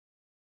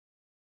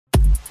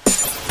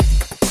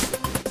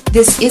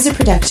This is a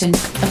production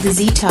of the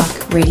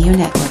Z-Talk Radio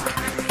Network.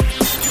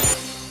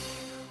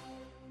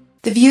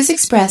 The views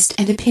expressed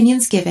and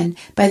opinions given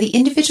by the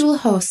individual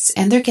hosts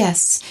and their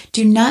guests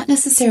do not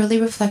necessarily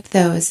reflect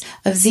those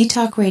of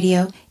Z-Talk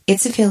Radio,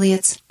 its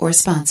affiliates, or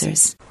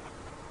sponsors.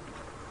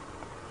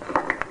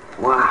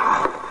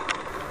 Wow.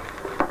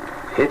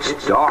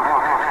 It's dark.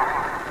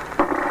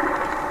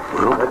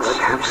 Well, let's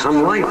have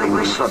some light on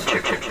the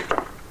subject.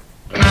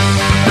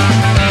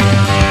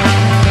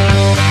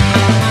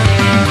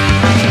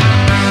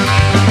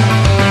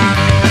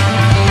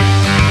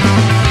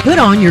 Put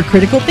on your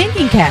critical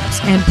thinking caps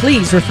and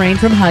please refrain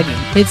from hugging.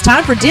 It's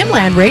time for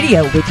Dimland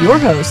Radio with your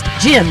host,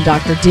 Jim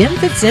Dr. Dim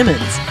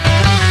Fitzsimmons.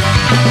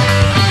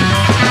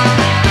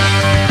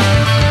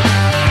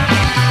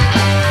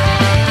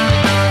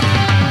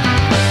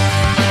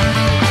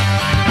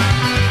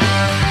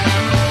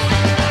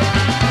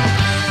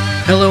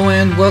 Hello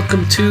and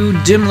welcome to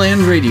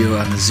Dimland Radio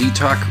on the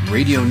Z-Talk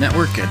Radio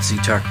Network at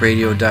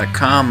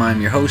ztalkradio.com.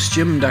 I'm your host,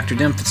 Jim Dr.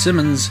 Dim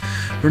Fitzsimmons.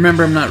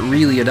 Remember, I'm not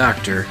really a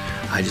doctor.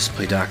 I just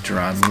play doctor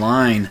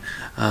online.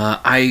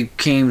 I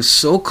came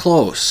so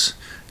close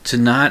to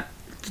not...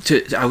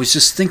 I was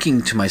just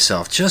thinking to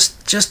myself,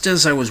 just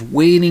as I was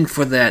waiting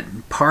for that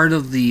part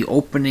of the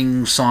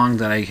opening song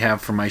that I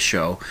have for my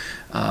show,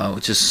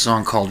 which is a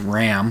song called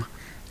Ram,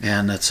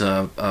 and that's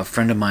a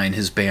friend of mine,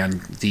 his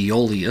band, The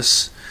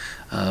Iolius.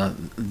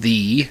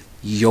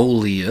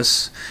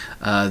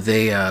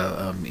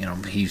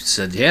 He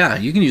said, yeah,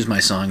 you can use my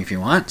song if you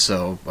want,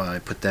 so I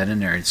put that in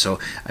there. And so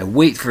I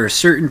wait for a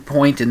certain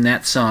point in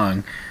that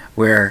song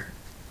where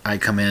I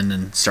come in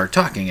and start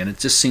talking, and it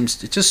just seems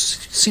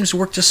to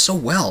work just so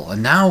well.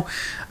 And now,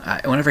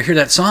 whenever I hear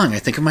that song, I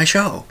think of my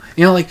show.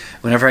 You know, like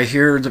whenever I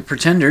hear the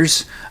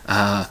Pretenders,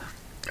 My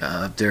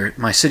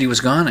City Was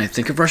Gone, I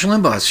think of Rush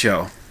Limbaugh's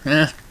show.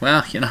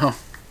 Well, you know.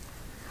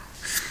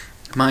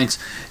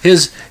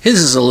 His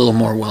is a little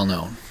more well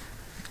known.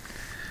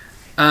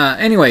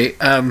 Anyway,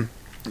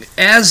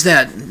 as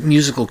that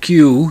musical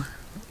cue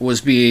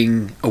was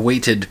being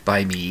awaited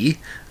by me,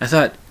 I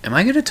thought, am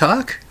I going to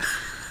talk?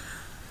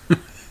 I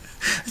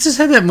just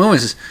had that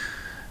moment.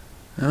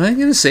 Am I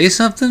going to say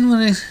something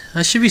when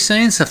I should be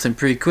saying something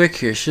pretty quick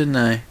here, shouldn't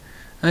I?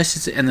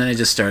 And then I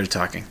just started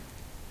talking,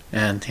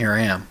 and here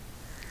I am.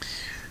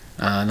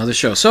 Another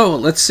show. So,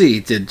 let's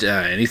see. Did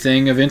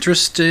anything of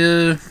interest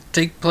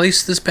take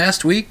place this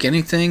past week?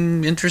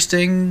 Anything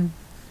interesting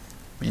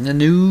in the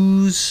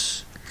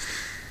news?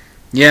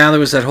 Yeah, there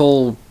was that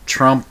whole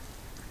Trump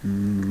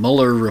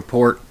Mueller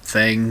report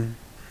thing.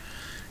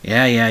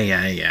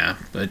 Yeah.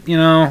 But, you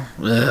know,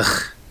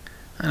 I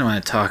don't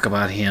want to talk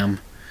about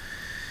him.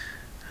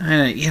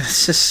 I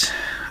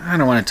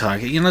don't want to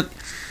talk. You know,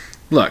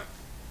 look,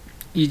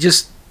 you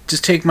just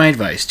take my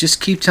advice. Just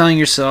keep telling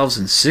yourselves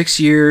in 6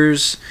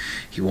 years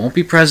he won't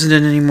be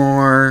president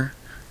anymore.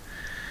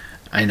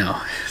 I know.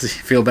 Does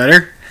it feel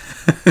better?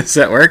 Does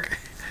that work?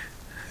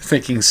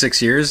 Thinking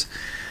 6 years?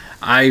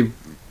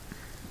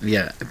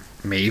 Yeah,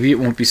 maybe it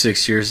won't be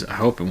 6 years. I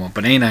hope it won't.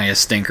 But ain't I a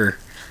stinker?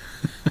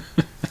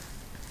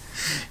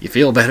 You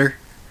feel better?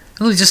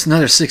 Only just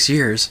another 6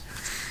 years.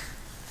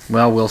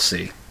 Well, we'll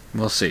see.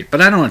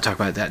 But I don't want to talk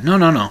about that.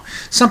 No.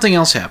 Something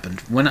else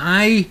happened.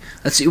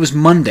 It was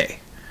Monday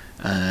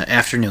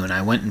afternoon.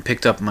 I went and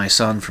picked up my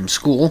son from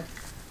school,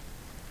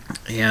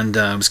 and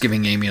I was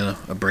giving Amy a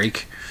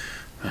break.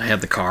 I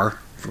had the car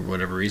for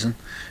whatever reason,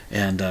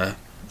 and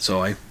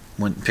so I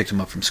went and picked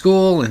him up from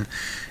school, and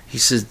he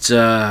said,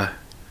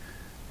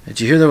 did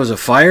you hear there was a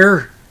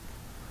fire?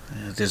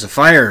 There's a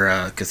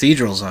fire,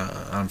 cathedral's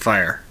on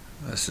fire.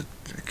 I said,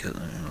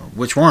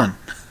 which one?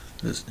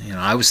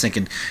 I was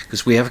thinking,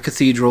 because we have a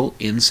cathedral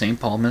in St.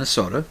 Paul,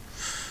 Minnesota.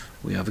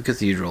 We have a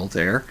cathedral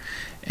there.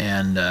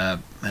 And I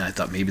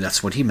thought maybe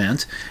that's what he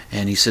meant.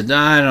 And he said,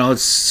 I don't know,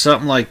 it's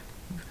something like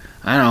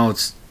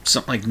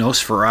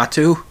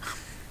Nosferatu.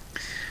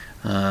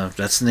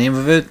 That's the name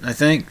of it, I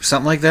think.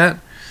 Something like that.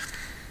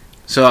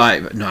 So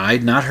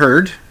I'd not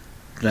heard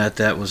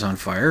that was on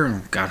fire,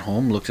 and got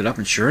home, looked it up,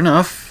 and sure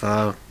enough,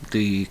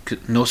 the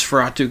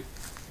Nosferatu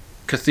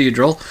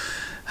Cathedral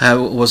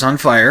was on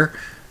fire.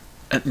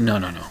 No.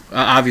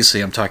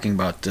 Obviously, I'm talking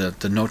about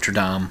the Notre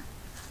Dame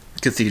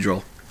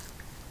Cathedral.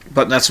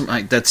 But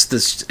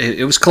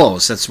it was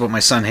close. That's what my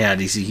son had.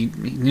 He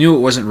knew it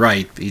wasn't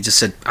right. He just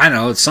said, I don't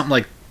know, it's something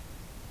like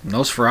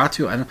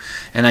Nosferatu.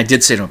 And I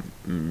did say to him,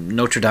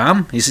 Notre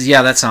Dame? He says,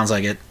 yeah, that sounds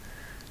like it.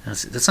 I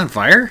said, that's on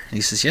fire? And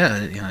he says,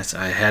 yeah.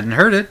 I hadn't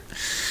heard it.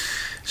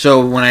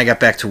 So when I got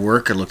back to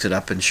work, I looked it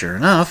up, and sure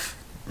enough,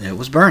 it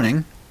was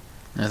burning.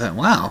 And I thought,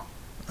 wow.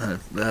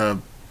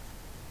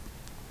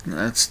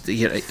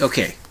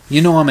 Okay.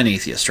 You know I'm an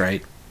atheist,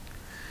 right?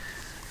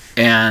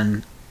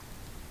 And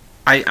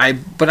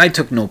but I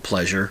took no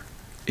pleasure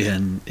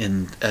in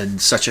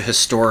such a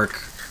historic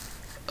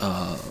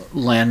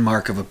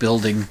landmark of a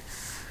building,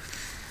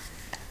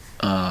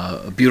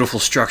 a beautiful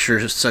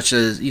structure such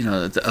as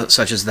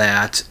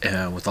that,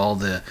 with all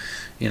the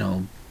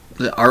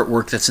the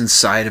artwork that's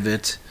inside of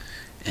it,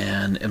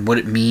 and what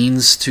it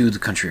means to the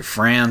country of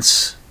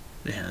France,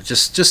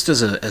 just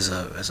as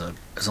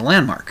a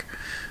landmark,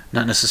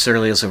 not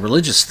necessarily as a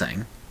religious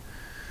thing.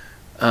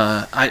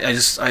 I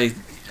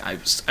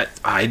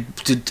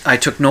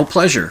took no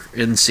pleasure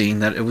in seeing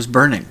that it was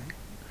burning,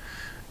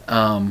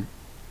 and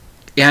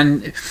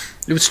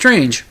it was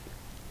strange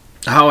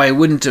how I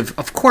wouldn't have.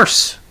 Of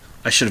course,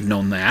 I should have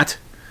known that,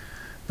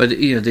 but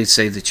they'd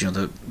say that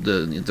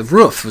the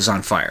roof was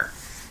on fire,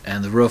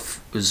 and the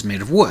roof was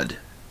made of wood,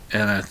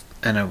 and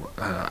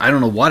I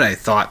don't know what I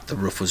thought the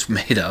roof was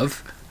made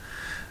of,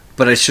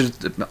 but I should.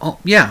 Oh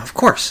yeah, of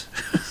course,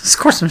 of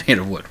course it's made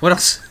of wood. What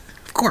else?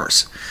 Of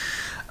course.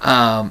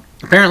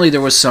 Apparently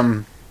there was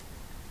some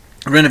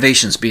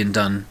renovations being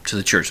done to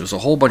the church. There was a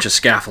whole bunch of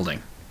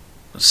scaffolding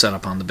set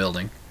up on the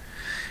building,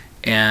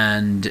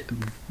 and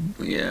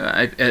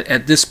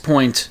at this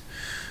point,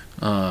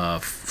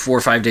 4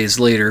 or 5 days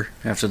later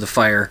after the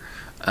fire,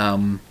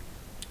 I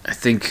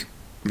think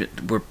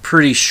we're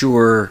pretty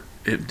sure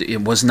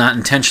it was not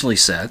intentionally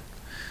set.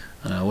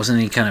 It wasn't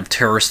any kind of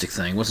terroristic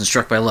thing. It wasn't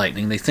struck by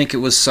lightning. They think it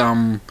was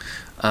some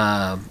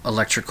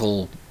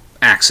electrical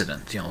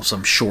accident,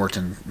 some short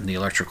in the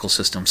electrical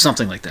system,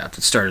 something like that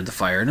started the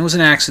fire. And it was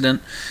an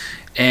accident,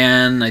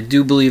 and I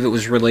do believe it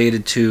was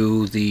related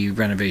to the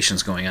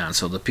renovations going on.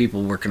 So the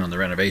people working on the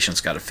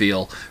renovations got to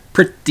feel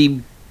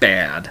pretty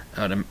bad,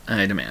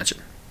 I'd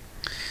imagine.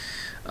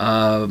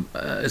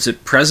 Is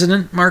it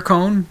President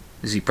Macron?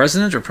 Is he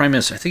president or prime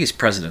minister? I think he's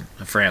president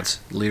of France,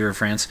 leader of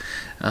France.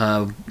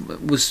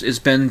 Has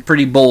been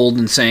pretty bold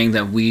in saying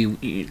that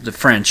the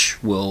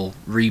French, will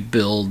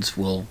rebuild,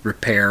 will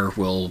repair,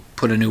 will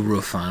put a new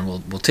roof on,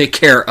 will take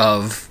care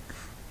of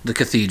the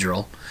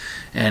cathedral,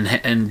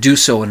 and do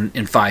so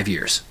in 5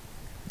 years.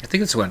 I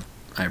think that's what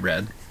I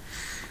read.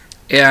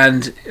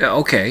 And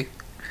okay,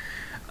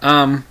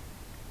 so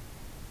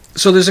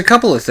there's a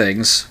couple of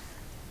things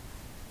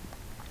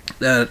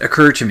that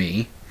occur to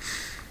me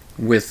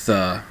with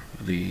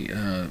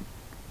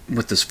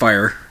with this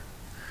fire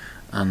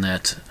on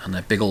that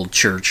big old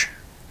church.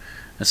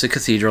 That's a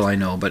cathedral, I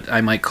know, but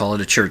I might call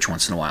it a church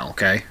once in a while.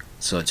 Okay,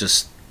 so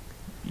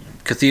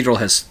cathedral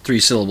has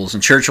 3 syllables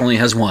and church only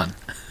has 1.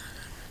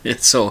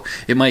 So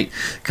it might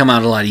come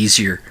out a lot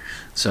easier.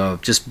 So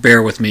just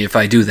bear with me if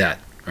I do that.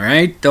 All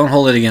right, don't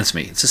hold it against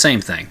me. It's the same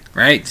thing,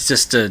 right? It's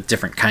just a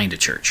different kind of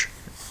church.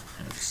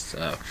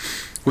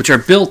 Which are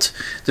built.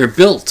 They're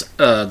built.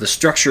 The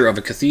structure of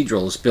a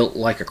cathedral is built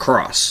like a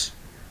cross.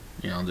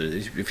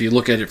 If you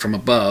look at it from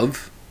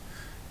above,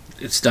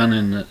 it's done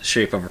in the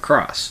shape of a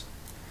cross.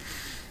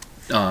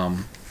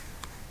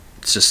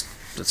 That's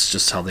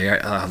just how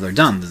they're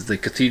done. The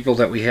cathedral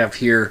that we have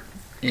here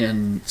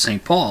in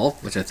St. Paul,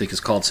 which I think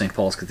is called St.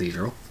 Paul's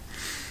Cathedral,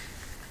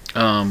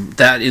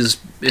 that is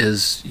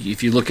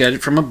if you look at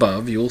it from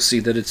above, you'll see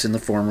that it's in the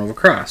form of a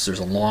cross. There's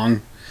a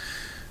long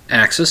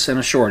axis and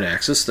a short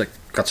axis that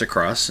cuts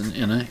across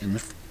in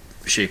the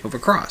shape of a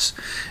cross.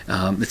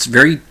 It's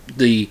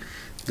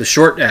the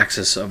short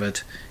axis of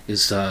it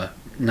is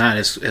not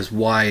as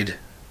wide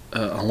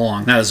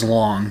not as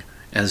long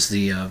as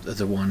the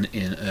one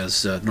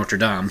as Notre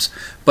Dame's,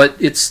 but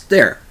it's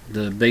there.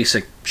 The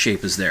basic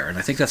shape is there, and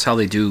I think that's how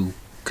they do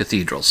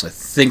cathedrals. I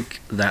think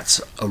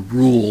that's a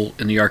rule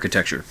in the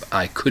architecture.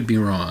 I could be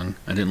wrong.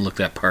 I didn't look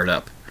that part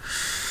up.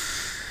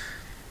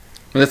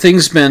 Well,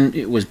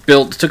 it was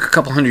built. It took a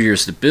couple hundred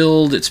years to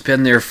build. It's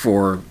been there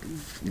for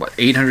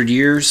 800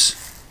 years.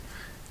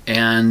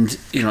 And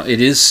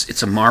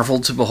it's a marvel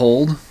to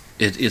behold.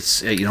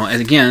 It's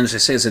and again, as I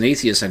say, as an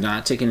atheist, I'm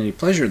not taking any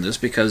pleasure in this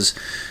because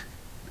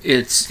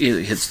it's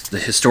the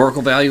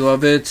historical value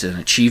of it, an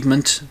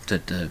achievement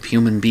that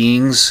human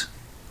beings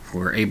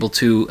were able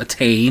to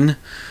attain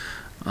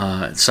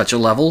at such a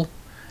level,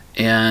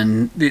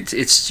 and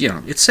it's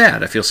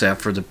sad. I feel sad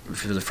for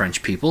the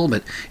French people,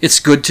 but it's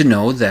good to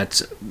know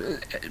that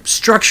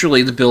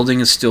structurally the building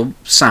is still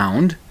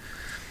sound.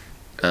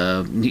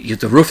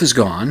 The roof is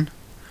gone.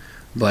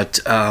 But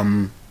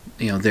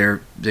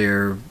they're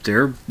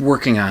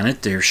working on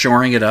it. They're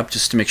shoring it up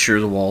just to make sure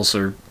the walls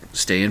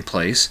stay in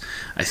place.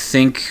 I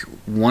think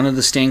one of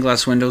the stained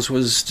glass windows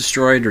was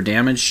destroyed or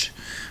damaged,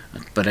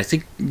 but I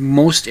think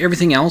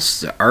everything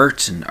else, the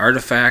art and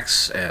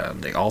artifacts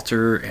and the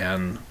altar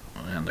and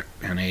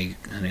a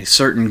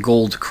certain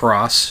gold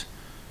cross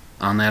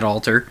on that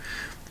altar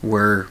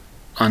were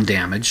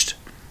undamaged,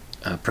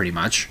 pretty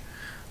much.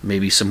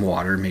 Maybe some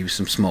water, maybe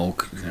some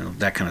smoke,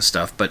 that kind of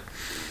stuff, but.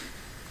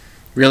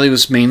 Really, it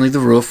was mainly the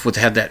roof, which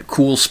had that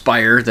cool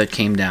spire that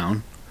came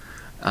down,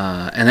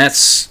 and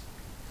that's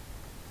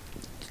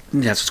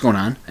what's going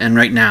on. And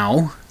right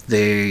now,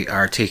 they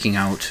are taking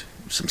out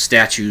some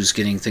statues,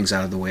 getting things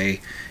out of the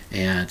way,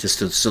 and just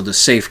so to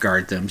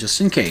safeguard them, just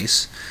in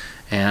case.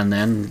 And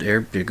then they're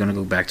going to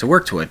go back to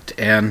work to it.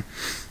 And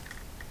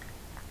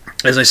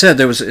as I said,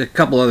 there was a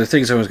couple other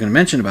things I was going to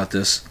mention about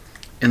this,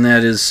 and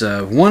that is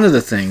one of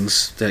the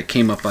things that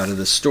came up out of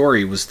this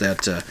story was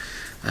that.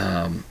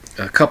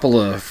 A couple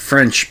of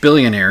French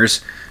billionaires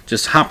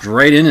just hopped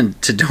right in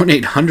and to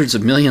donate hundreds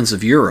of millions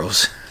of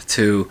euros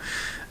to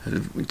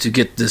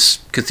get this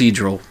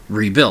cathedral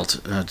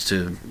rebuilt,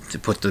 to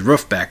put the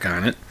roof back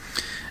on it.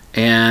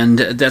 And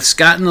that's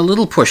gotten a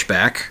little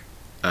pushback,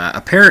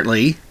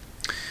 apparently,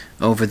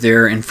 over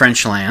there in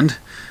French land.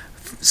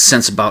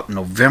 Since about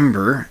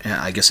November,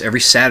 I guess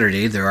every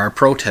Saturday there are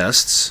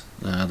protests.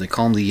 They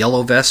call them the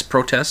Yellow Vest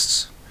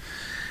protests,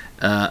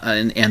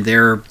 and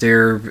they're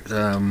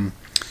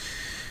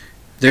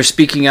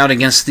speaking out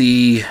against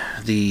the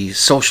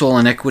social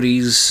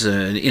inequities,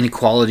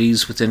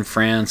 inequalities within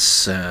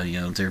France.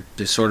 They're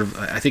sort of,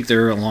 I think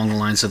they're along the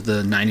lines of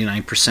the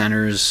 99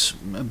 percenters,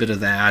 a bit of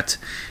that,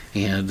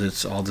 and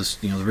it's all this,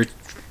 the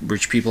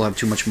rich people have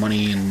too much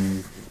money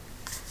and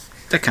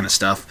that kind of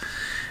stuff,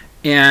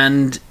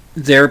 and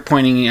they're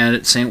pointing at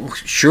it saying, well,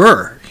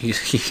 sure, you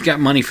got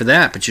money for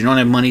that, but you don't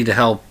have money to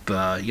help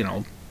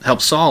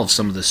solve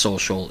some of the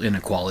social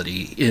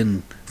inequality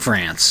in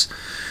France.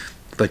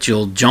 But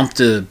you'll jump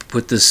to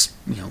put this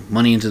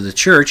money into the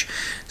church.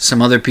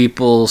 Some other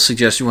people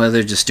suggest, well,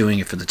 they're just doing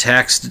it for the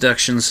tax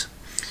deductions.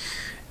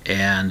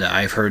 And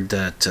I've heard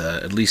that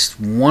at least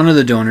one of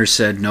the donors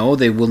said, no,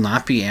 they will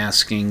not be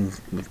asking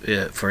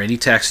for any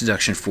tax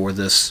deduction for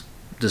this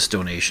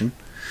donation.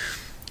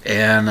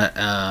 And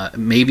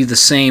maybe the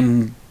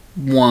same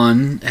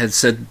one had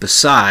said,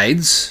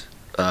 besides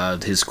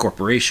his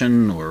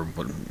corporation or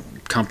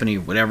company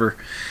or whatever,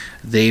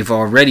 they've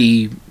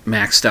already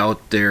maxed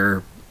out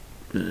their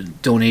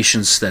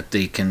donations that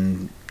they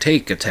can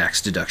take a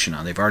tax deduction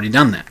on. They've already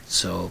done that.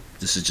 So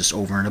this is just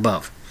over and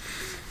above.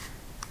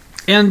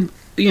 And,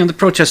 the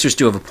protesters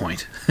do have a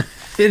point.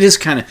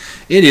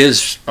 It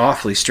is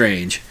awfully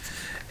strange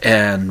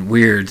and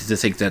weird to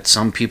think that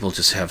some people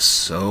just have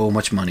so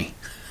much money.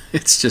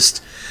 It's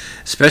just,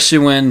 especially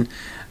when,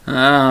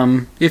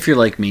 if you're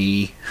like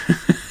me,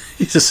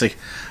 you're just like,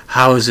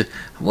 how is it,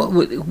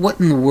 what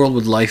in the world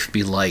would life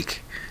be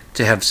like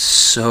to have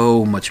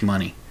so much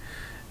money?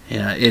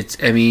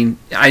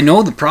 I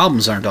know the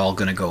problems aren't all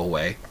going to go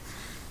away.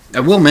 I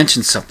will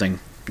mention something.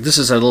 This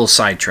is a little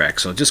sidetrack,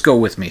 so just go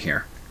with me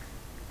here.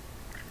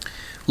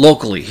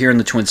 Locally, here in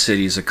the Twin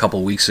Cities, a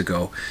couple weeks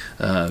ago,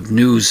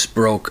 news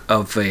broke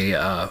of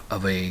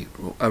a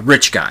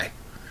rich guy.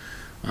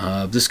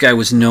 This guy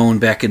was known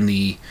back in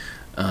the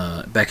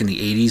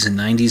 80s and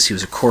 90s. He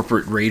was a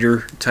corporate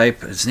raider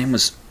type. His name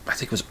was, I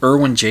think it was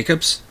Irwin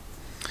Jacobs.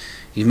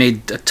 He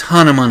made a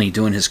ton of money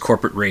doing his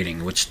corporate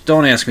raiding, which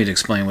don't ask me to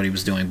explain what he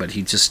was doing, but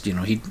he just,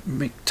 he'd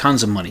make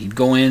tons of money. He'd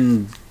go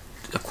in,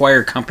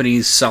 acquire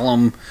companies, sell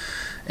them,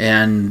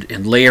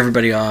 and lay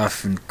everybody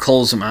off and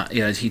close them out.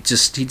 He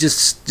just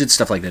did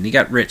stuff like that. And he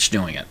got rich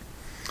doing it.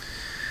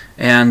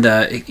 And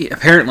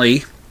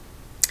apparently,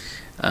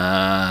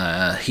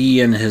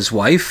 he and his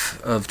wife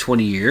of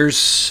 20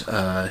 years,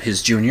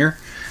 his junior,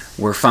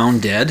 were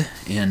found dead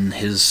in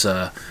his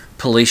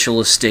palatial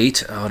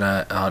estate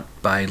out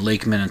by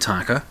Lake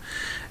Minnetonka,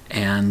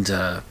 and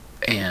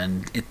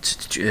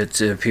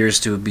it appears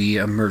to be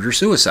a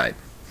murder-suicide.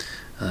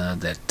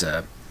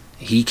 That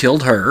he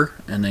killed her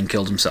and then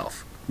killed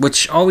himself.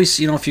 Which always,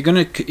 if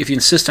you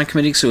insist on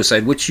committing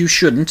suicide, which you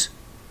shouldn't,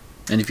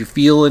 and if you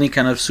feel any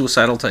kind of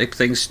suicidal type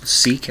things,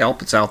 seek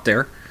help. It's out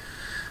there.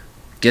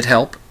 Get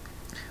help.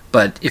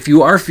 But if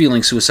you are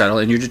feeling suicidal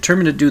and you're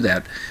determined to do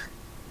that,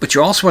 but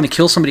you also want to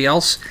kill somebody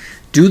else,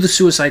 do the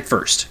suicide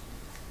first.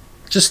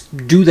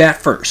 Just do that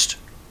first,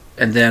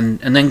 and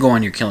then go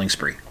on your killing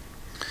spree.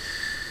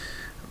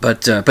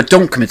 But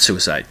don't commit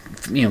suicide.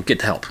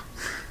 Get help.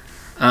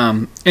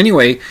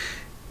 Anyway,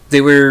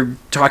 they were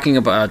talking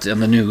about on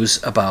the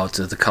news about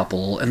the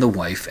couple and the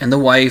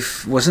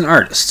wife was an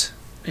artist,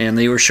 and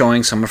they were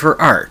showing some of her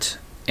art.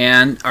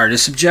 And art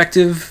is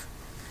subjective.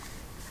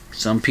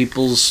 Some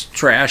people's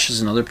trash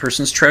is another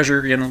person's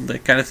treasure,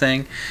 that kind of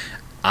thing.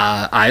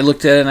 I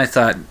looked at it and I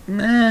thought,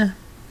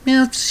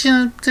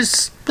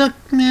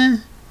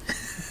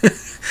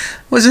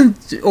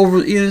 wasn't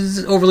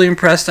overly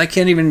impressed. I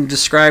can't even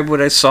describe what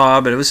I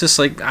saw, but it was just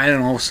like, I don't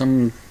know,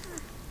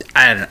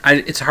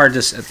 it's hard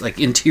to, like,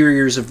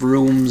 interiors of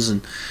rooms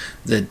and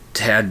that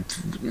had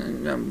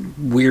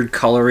weird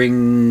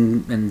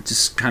coloring and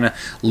just kind of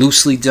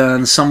loosely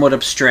done, somewhat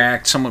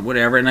abstract, somewhat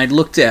whatever. And I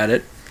looked at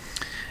it,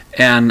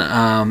 and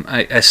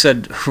I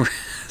said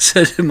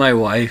to my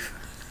wife,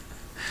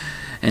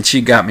 and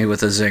she got me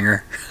with a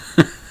zinger.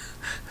 I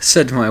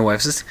said to my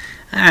wife,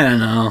 I don't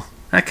know,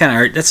 that kind of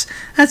art, that's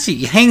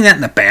you hang that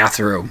in the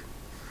bathroom.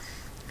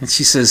 And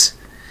she says,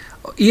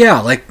 yeah,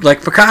 like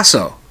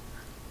Picasso.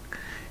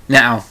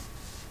 Now,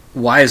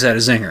 why is that a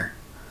zinger?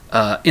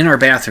 In our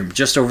bathroom,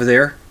 just over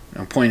there,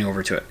 I'm pointing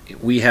over to it,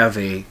 we have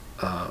a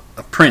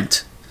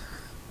print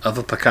of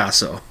a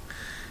Picasso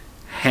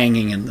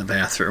hanging in the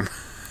bathroom.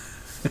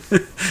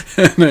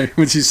 And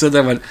when she said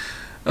that, I went,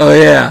 oh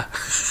yeah.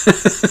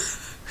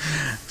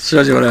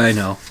 Shows you what I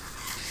know.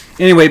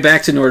 Anyway,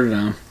 back to Notre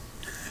Dame.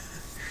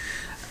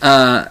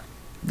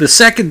 The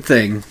second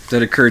thing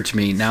that occurred to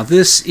me, now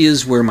this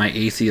is where my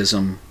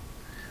atheism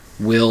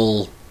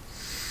will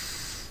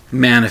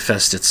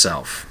manifest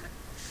itself.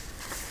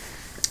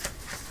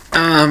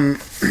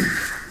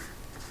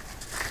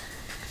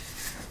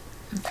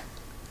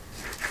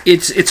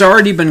 It's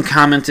already been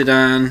commented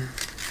on.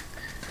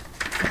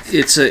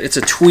 it's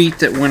a tweet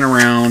that went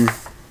around,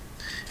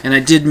 and I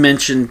did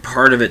mention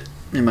part of it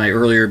in my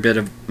earlier bit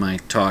of my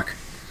talk.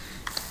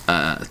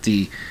 A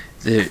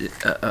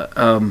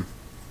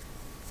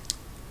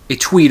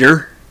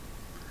tweeter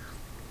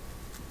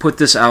put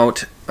this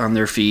out on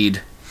their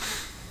feed,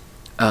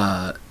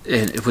 and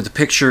with a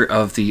picture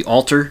of the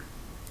altar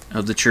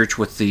of the church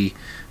with the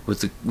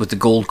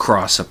gold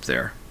cross up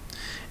there.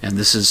 And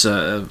this is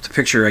the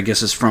picture, I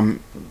guess, is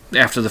from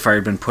after the fire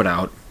had been put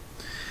out.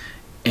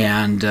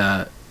 And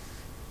the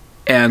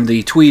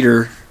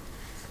tweeter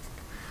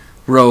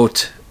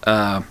wrote,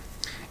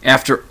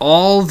 after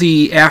all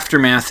the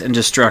aftermath and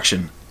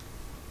destruction.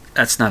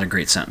 That's not a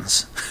great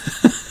sentence.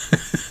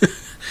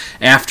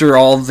 After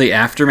all the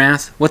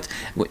aftermath? What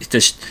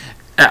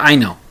I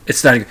know.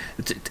 It's not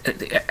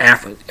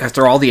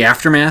after all the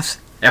aftermath?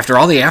 After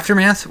all the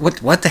aftermath?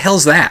 What the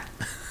hell's that?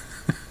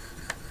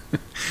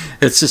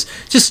 It's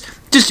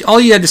just all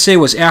you had to say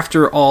was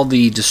after all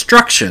the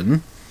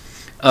destruction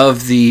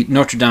of the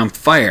Notre Dame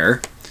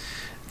fire,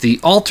 the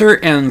altar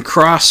and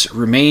cross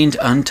remained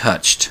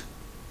untouched.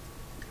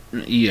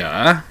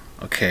 Yeah,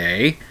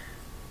 okay.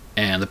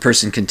 And the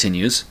person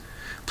continues,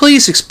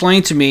 please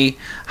explain to me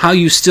how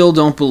you still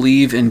don't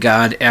believe in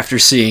God after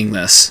seeing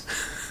this.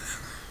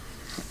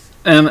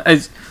 And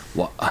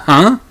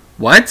huh?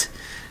 What?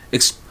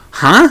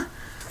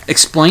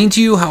 Explain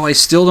to you how I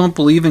still don't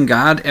believe in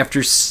God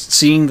after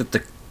seeing that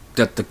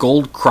the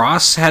gold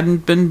cross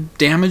hadn't been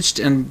damaged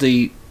and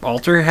the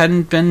altar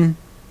hadn't been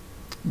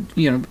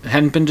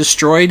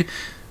destroyed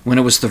when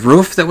it was the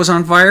roof that was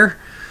on fire?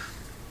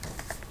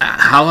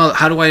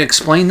 How do I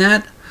explain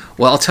that?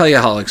 Well, I'll tell you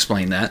how I'll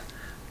explain that.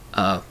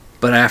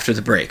 But after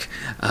the break.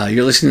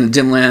 You're listening to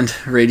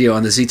Dimland Radio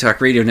on the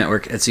ZTalk Radio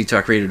Network at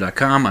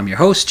ztalkradio.com. I'm your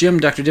host, Jim,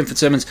 Dr. Dim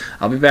Fitzsimmons.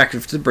 I'll be back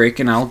after the break,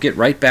 and I'll get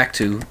right back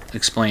to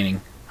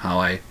explaining how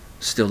I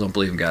still don't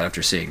believe in God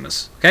after seeing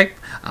this. Okay?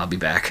 I'll be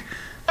back.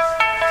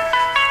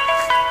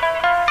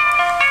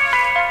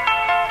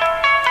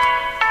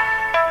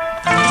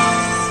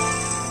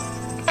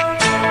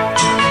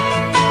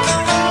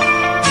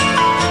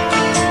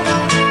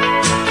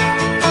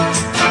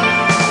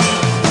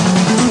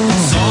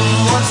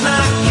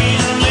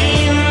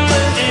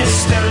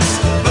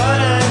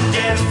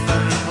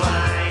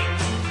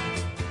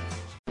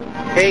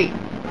 Hey,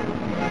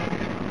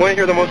 want to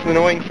hear the most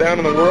annoying sound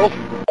in the world?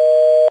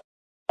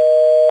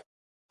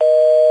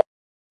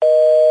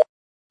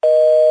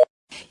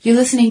 You're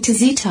listening to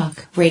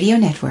ZTalk Radio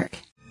Network.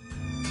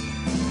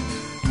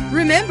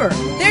 Remember,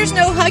 there's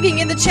no hugging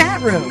in the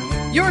chat room.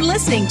 You're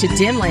listening to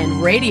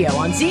Dimland Radio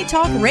on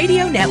ZTalk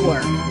Radio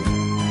Network.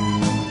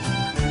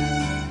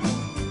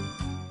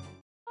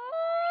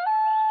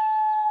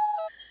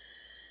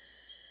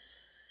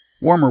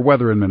 Warmer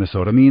weather in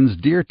Minnesota means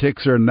deer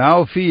ticks are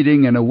now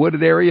feeding in a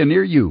wooded area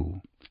near you.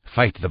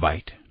 Fight the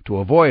bite. To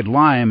avoid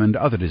Lyme and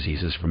other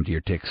diseases from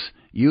deer ticks,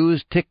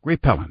 use tick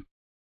repellent.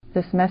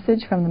 This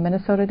message from the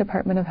Minnesota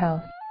Department of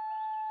Health.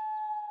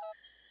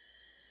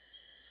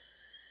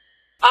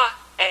 I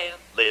am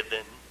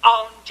living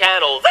on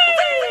Channel Z.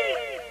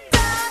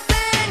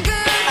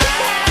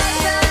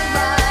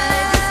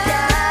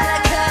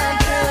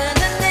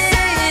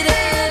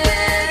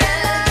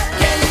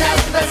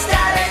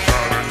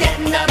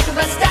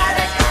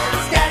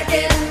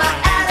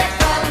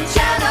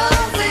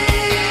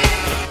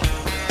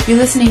 You're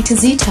listening to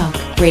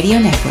ZTalk Radio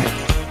Network.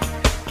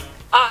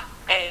 I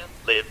am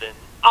living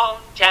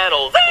on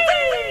Channel Z.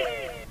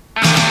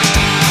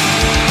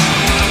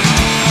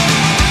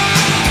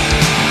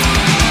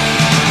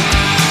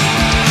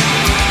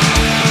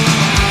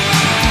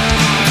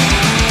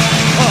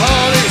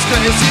 All these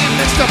crazy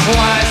mixed up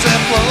wires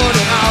are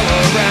floating all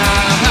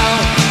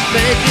around,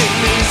 making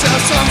these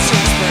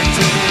assumptions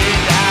pretty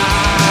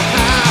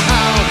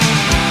down.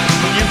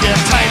 When you get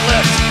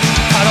tight-lipped,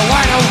 how do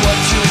I know what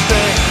you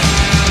think?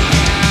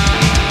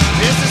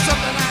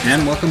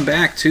 And welcome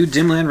back to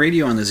Dimland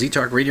Radio on the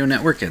ZTalk Radio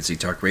Network at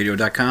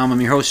ztalkradio.com. I'm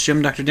your host,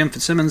 Jim, Dr. Dim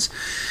Fitzsimmons.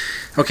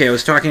 Okay, I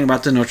was talking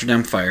about the Notre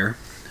Dame fire.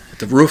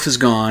 The roof is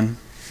gone,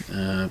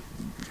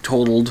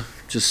 totaled,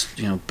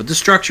 but the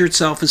structure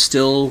itself is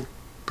still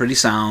pretty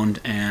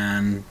sound,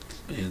 and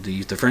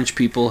the French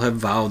people have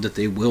vowed that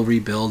they will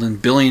rebuild,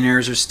 and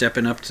billionaires are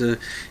stepping up to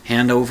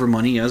hand over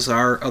money, as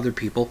are other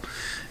people,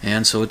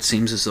 and so it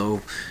seems as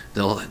though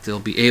they'll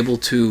be able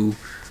to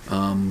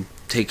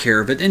take care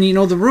of it. And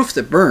the roof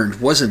that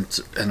burned wasn't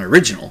an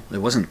original. It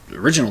wasn't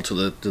original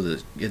to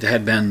the. It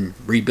had been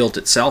rebuilt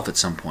itself at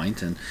some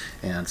point, and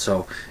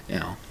so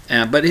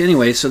but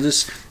anyway, so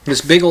this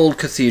big old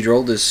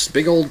cathedral, this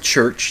big old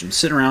church, and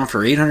sitting around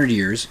for 800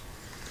 years.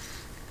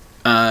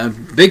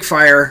 Big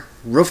fire,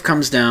 roof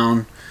comes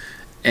down,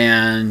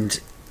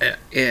 and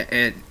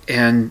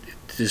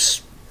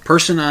this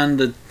person on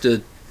the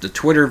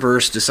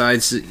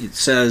Twitterverse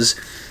says,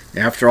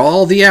 after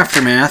all the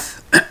aftermath.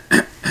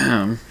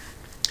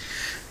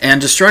 And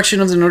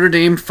destruction of the Notre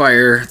Dame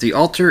fire, the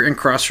altar and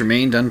cross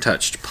remained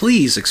untouched.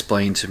 Please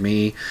explain to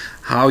me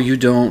how you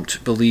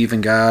don't believe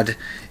in God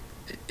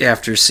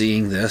after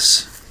seeing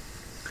this.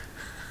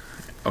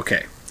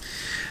 Okay.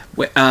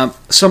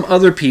 Some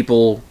other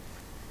people,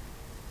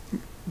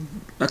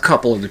 a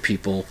couple other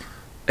people,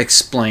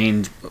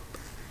 explained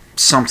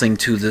something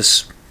to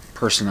this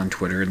person on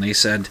Twitter, and they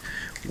said,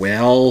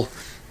 well,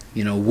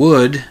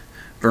 wood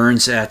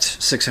burns at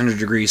 600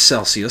 degrees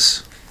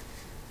Celsius.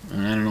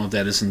 And I don't know if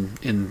that is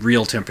in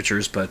real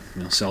temperatures, but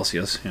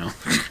Celsius,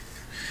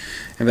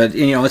 But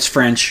it's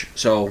French,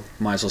 so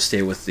might as well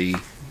stay with the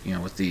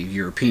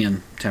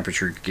European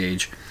temperature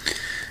gauge.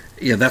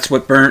 Yeah, that's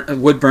what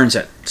wood burns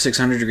at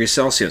 600 degrees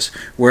Celsius,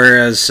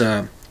 whereas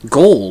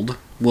gold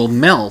will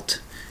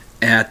melt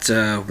at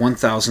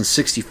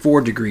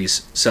 1,064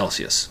 degrees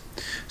Celsius.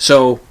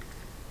 So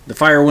the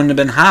fire wouldn't have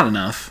been hot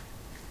enough.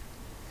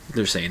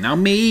 They're saying now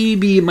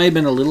maybe it might have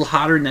been a little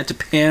hotter, and that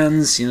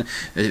depends. What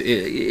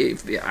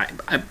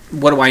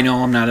do I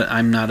know?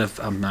 I'm not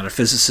a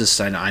physicist.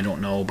 I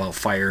don't know about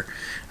fire,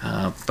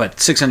 but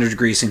 600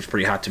 degrees seems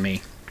pretty hot to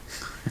me.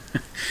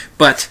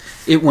 But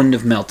it wouldn't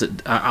have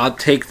melted. I'll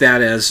take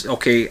that as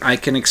okay. I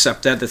can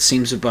accept that. That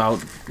seems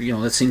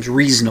that seems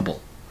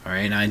reasonable. All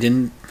right.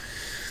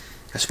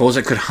 I suppose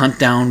I could hunt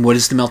down what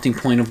is the melting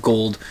point of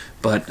gold,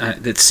 but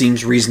that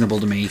seems reasonable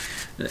to me.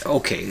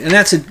 Okay, and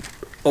that's a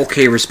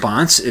okay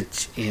response. I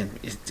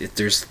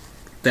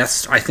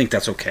think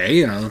that's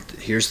okay.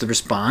 Here's the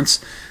response.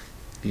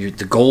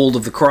 The gold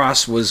of the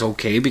cross was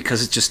okay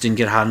because it just didn't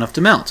get hot enough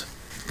to melt.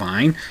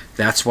 Fine.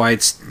 That's why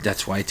it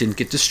didn't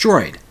get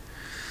destroyed.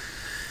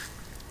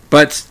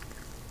 But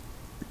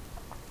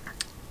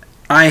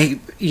I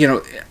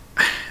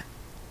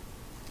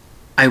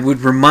would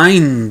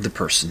remind the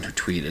person who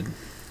tweeted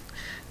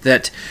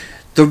that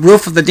the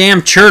roof of the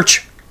damn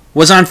church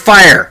was on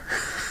fire.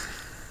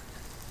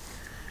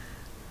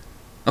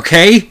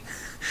 Okay?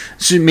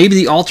 So maybe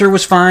the altar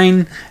was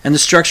fine and the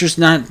structure's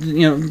not,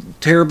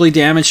 terribly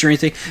damaged or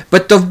anything,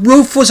 but the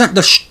roof was on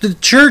the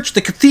church,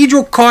 the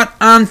cathedral caught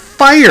on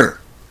fire.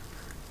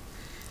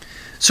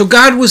 So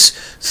God was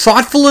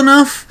thoughtful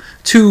enough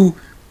to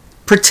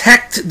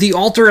protect the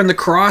altar and the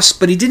cross,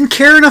 but he didn't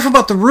care enough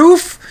about the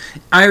roof?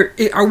 Are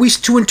we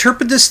to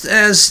interpret this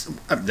as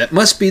that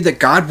must be that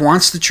God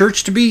wants the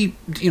church to be,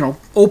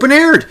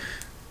 open-aired?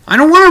 I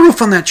don't want a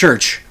roof on that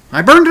church.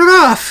 I burned it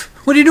off.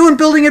 What are you doing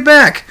building it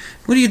back?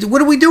 What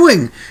are we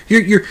doing?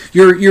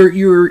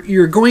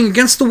 You're going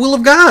against the will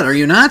of God, are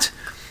you not?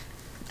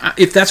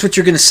 If that's what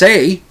you're going to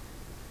say,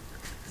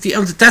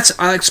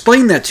 I'll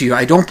explain that to you.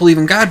 I don't believe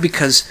in God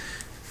because,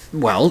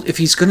 well, if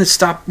he's going to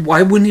stop,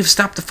 why wouldn't he have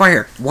stopped the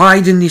fire? Why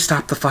didn't he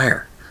stop the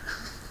fire?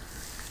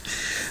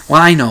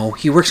 Well, I know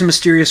he works in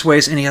mysterious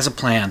ways and he has a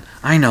plan.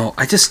 I know.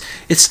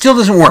 It still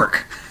doesn't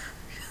work.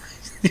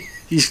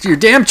 Your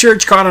damn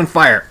church caught on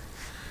fire.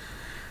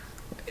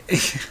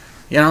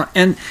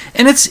 And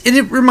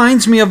it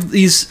reminds me of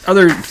these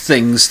other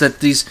things that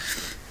these,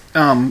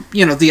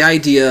 the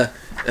idea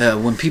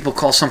when people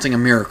call something a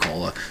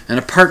miracle. An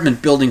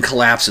apartment building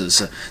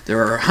collapses.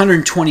 There are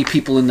 120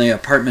 people in the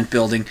apartment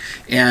building,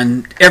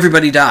 and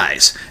everybody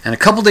dies. And a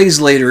couple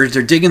days later,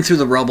 they're digging through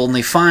the rubble, and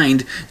they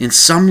find in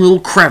some little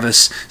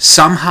crevice,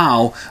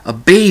 somehow, a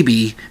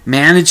baby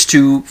managed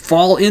to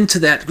fall into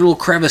that little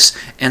crevice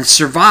and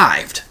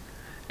survived.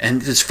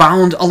 And is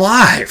found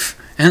alive.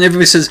 And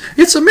everybody says,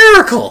 it's a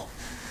miracle.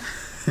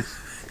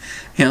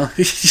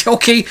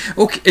 Okay.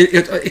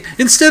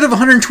 Instead of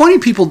 120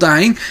 people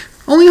dying,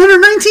 only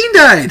 119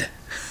 died.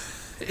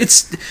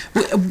 It's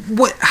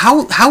what?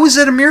 How is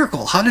that a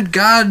miracle? How did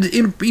God?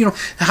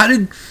 How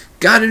did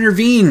God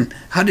intervene?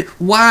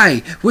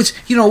 Why? What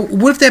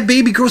if that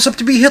baby grows up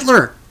to be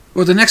Hitler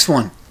or the next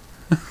one?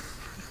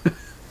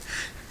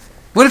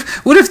 What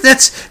if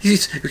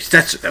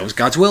that was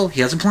God's will?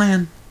 He has a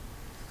plan.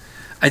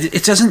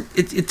 It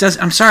does.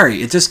 I'm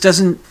sorry. It just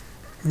doesn't.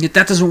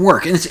 That doesn't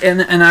work.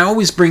 And I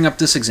always bring up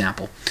this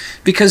example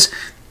because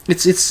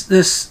it's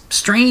this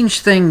strange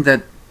thing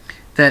that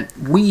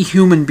we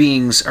human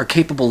beings are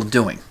capable of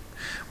doing.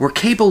 We're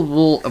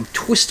capable of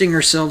twisting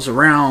ourselves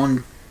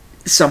around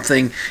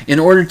something in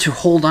order to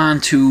hold on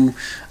to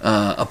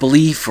a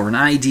belief or an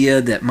idea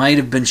that might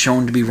have been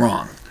shown to be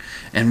wrong.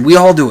 And we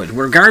all do it,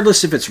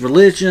 regardless if it's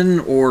religion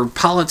or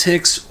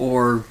politics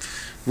or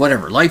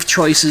whatever, life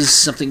choices,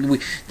 something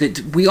that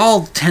we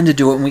all tend to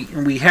do it,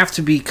 and we have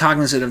to be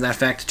cognizant of that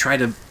fact to try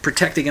to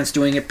protect against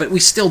doing it, but we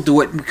still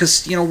do it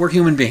because, we're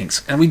human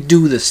beings, and we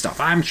do this stuff.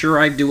 I'm sure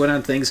I do it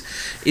on things.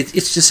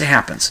 It's just, it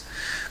happens.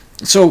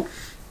 So,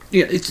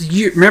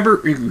 remember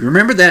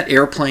that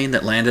airplane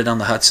that landed on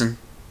the Hudson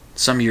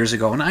some years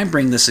ago? And I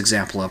bring this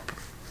example up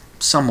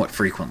somewhat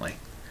frequently.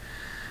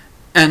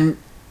 And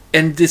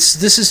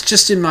this is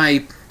just in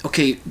my...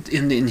 Okay,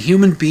 in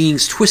human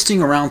beings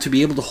twisting around to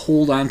be able to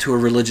hold on to a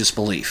religious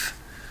belief,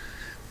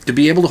 to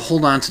be able to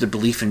hold on to the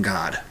belief in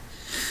God.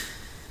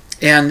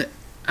 And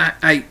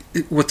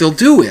what they'll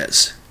do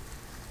is,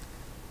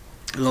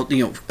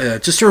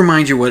 just to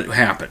remind you what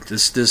happened.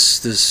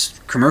 This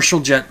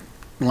commercial jet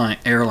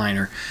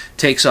airliner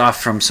takes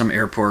off from some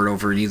airport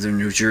over in either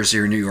New Jersey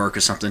or New York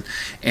or something,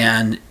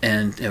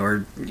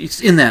 or it's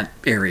in that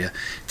area,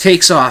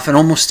 takes off, and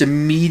almost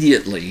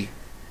immediately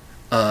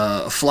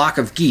a flock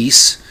of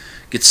geese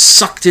gets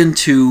sucked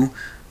into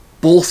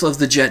both of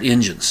the jet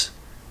engines,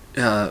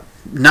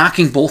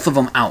 knocking both of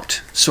them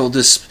out. So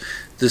this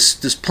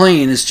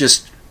plane is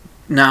just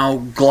now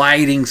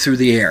gliding through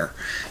the air.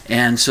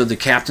 And so the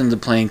captain of the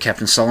plane,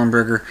 Captain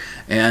Sullenberger,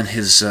 and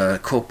his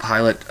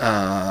co-pilot,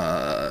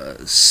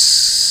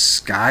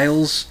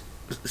 Skiles,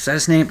 is that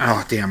his name?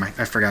 Oh, damn, I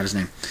forgot his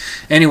name.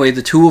 Anyway,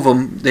 the two of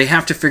them, they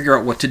have to figure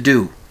out what to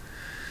do.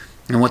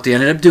 And what they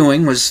ended up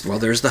doing was, well,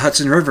 there's the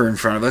Hudson River in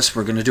front of us.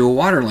 We're going to do a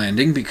water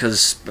landing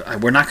because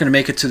we're not going to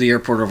make it to the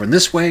airport over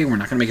this way. We're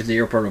not going to make it to the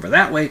airport over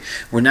that way.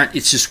 We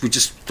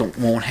just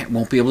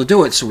won't be able to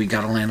do it. So we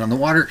got to land on the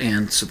water.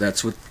 And so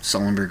that's what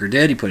Sullenberger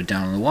did. He put it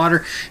down on the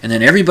water, and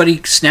then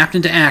everybody snapped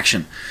into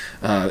action.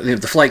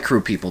 The flight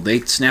crew people,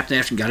 they snapped into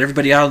action, got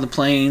everybody out of the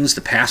planes.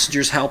 The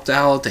passengers helped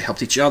out. They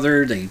helped each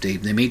other. They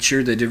made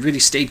sure that everybody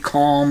stayed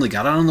calm. They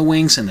got out on the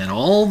wings, and then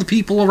all the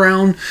people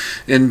around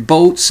in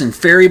boats and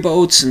ferry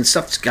boats and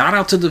stuff got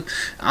out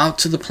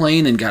to the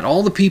plane and got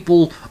all the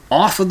people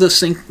off of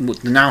the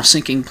now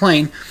sinking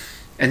plane,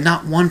 and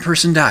not one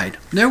person died.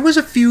 There was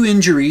a few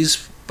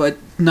injuries, but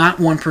not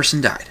one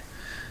person died,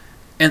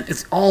 and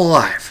it's all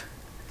alive.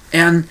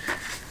 And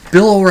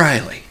Bill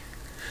O'Reilly,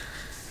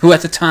 who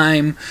at the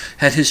time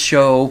had his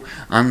show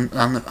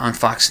on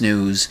Fox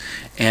News,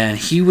 and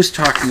he was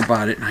talking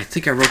about it, and I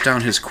think I wrote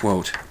down his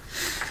quote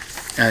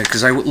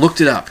because I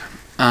looked it up.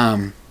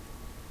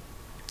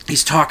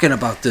 He's talking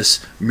about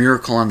this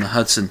miracle on the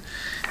Hudson,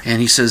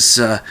 and he says,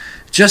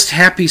 just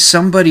happy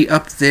somebody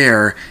up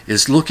there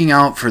is looking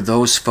out for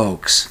those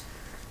folks.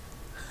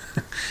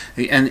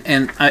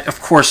 and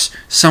of course,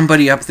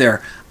 somebody up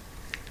there,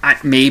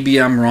 maybe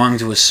I'm wrong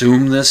to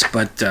assume this,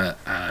 but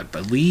I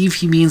believe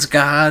he means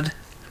God.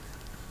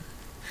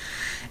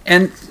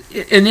 And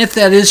if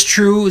that is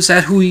true, is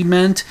that who he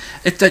meant?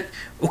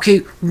 Okay,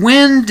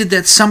 when did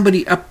that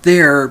somebody up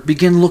there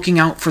begin looking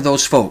out for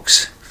those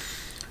folks?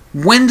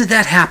 When did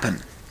that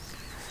happen?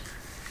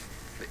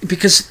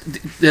 Because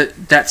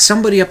that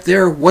somebody up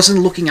there wasn't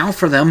looking out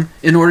for them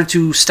in order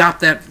to stop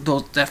that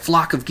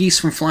flock of geese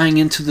from flying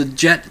into the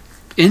jet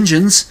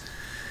engines.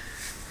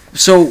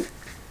 So,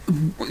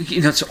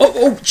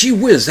 gee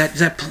whiz,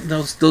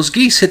 those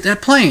geese hit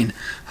that plane.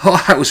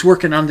 Oh, I was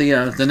working on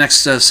the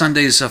next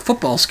Sunday's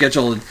football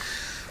schedule, and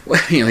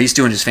he's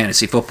doing his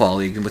fantasy football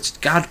league, which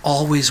God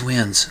always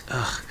wins.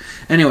 Ugh.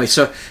 Anyway,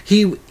 so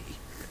I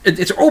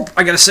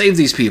got to save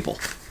these people.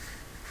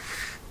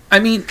 I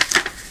mean,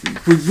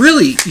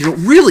 really,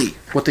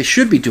 what they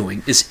should be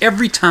doing is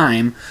every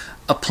time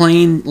a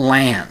plane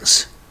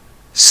lands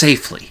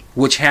safely,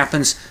 which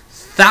happens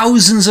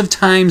thousands of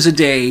times a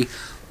day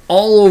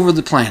all over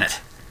the planet,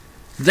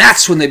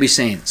 that's when they be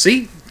saying,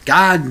 see,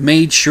 God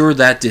made sure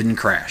that didn't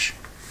crash.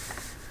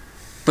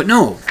 But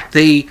no,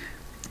 they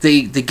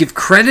give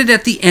credit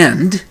at the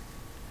end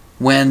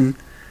when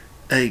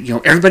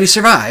everybody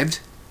survived.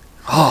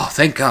 Oh,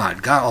 thank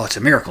God. Oh, it's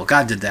a miracle.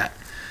 God did that.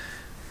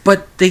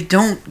 But they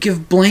don't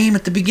give blame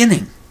at the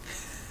beginning.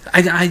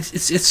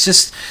 It's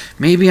just,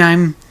 maybe I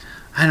don't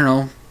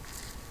know.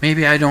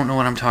 Maybe I don't know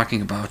what I'm talking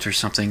about or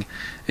something.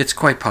 It's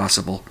quite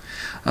possible.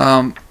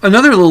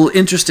 Another little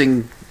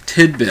interesting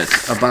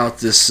tidbit about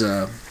this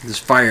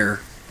fire,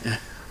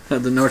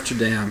 the Notre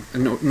Dame.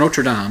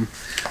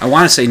 I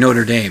want to say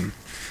Notre Dame.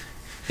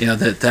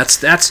 That's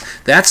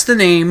the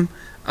name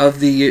of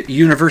the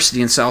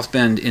university in South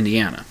Bend,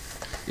 Indiana.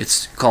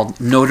 It's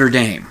called Notre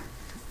Dame.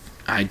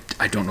 I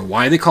don't know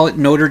why they call it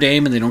Notre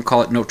Dame and they don't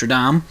call it Notre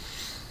Dame.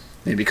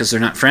 Maybe because they're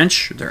not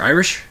French, they're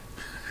Irish.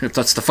 If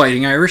that's the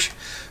Fighting Irish,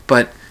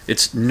 but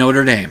it's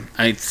Notre Dame.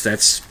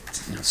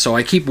 So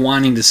I keep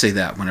wanting to say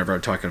that whenever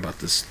I'm talking about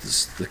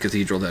the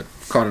cathedral that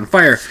caught on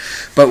fire.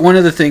 But one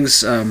of the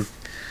things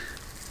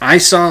I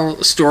saw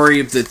a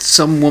story that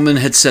some woman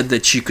had said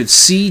that she could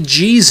see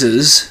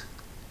Jesus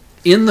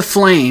in the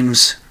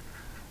flames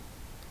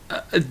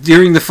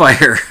during the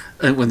fire.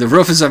 When the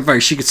roof is on fire,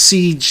 she could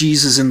see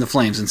Jesus in the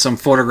flames. In some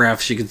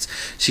photograph, she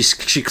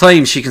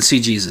claims she can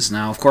see Jesus.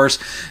 Now, of course,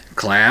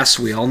 class,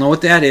 we all know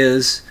what that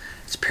is.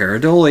 It's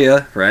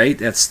pareidolia, right?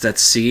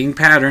 That's seeing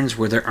patterns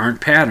where there aren't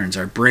patterns.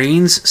 Our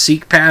brains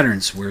seek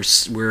patterns.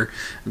 Where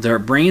their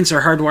brains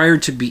are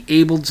hardwired to be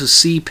able to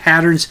see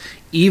patterns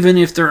even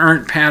if there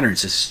aren't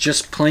patterns. It's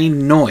just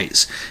plain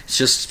noise. It's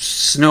just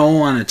snow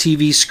on a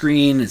TV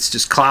screen. It's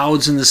just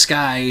clouds in the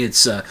sky.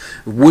 It's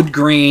wood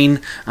grain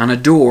on a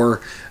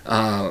door.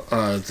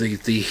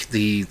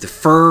 The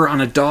fur on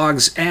a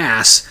dog's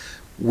ass.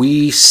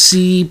 We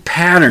see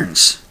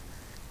patterns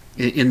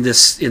in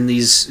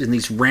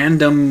these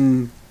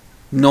random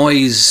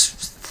noise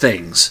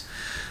things.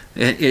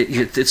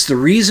 It's the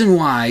reason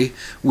why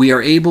we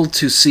are able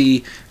to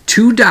see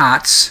two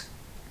dots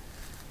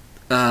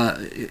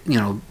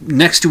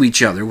next to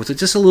each other with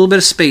just a little bit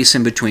of space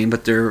in between,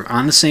 but they're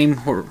on the same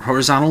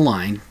horizontal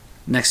line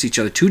next to each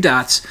other, two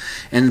dots,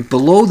 and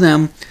below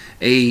them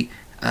a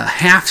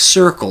half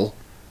circle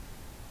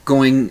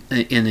going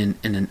in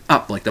an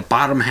up, like the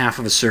bottom half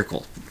of a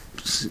circle,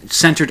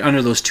 centered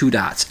under those two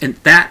dots. And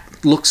that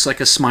looks like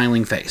a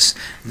smiling face.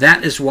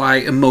 That is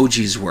why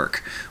emojis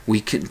work.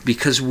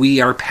 Because we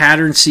are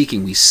pattern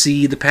seeking. We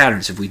see the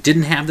patterns. If we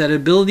didn't have that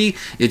ability,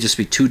 it'd just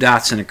be 2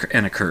 dots and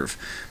a curve.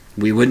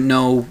 We wouldn't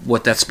know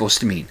what that's supposed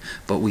to mean,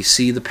 but we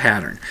see the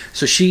pattern.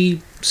 So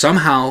she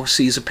somehow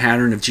sees a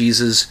pattern of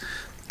Jesus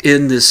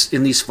in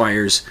these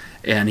fires,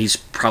 and he's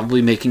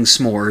probably making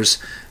s'mores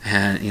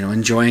and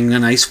enjoying a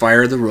nice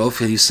fire of the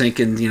roof, and he's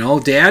thinking,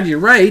 Dad, you're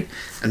right,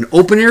 an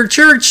open air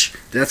church,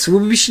 that's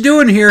what we should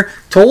do in here.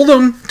 Told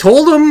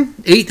them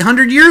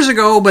 800 years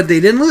ago, but they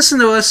didn't listen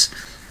to us.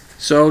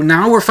 So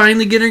now we're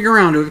finally getting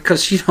around to it,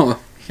 because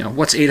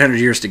what's 800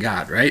 years to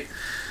God, right?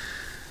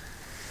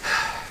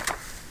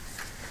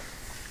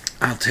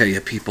 I'll tell you,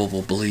 people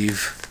will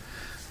believe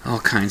all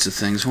kinds of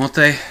things, won't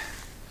they?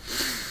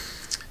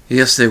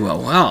 Yes, they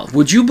will. Well,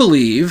 would you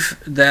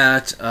believe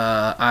that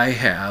I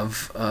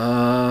have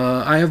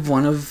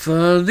one of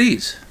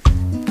these?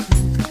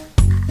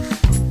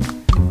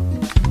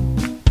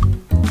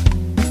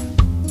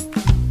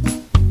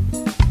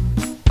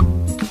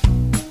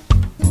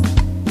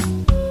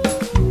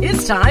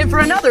 It's time for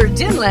another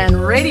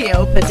Dimland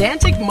Radio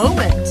pedantic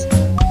moment.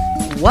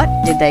 What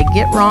did they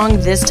get wrong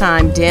this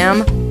time,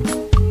 Dim?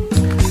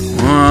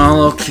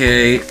 Well,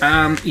 okay.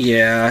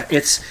 Yeah,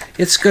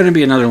 it's going to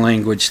be another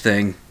language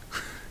thing.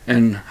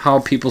 And how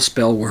people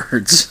spell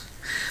words.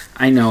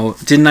 I know.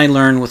 Didn't I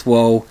learn with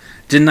Woe?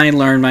 Didn't I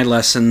learn my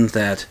lesson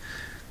that,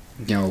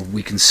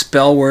 we can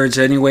spell words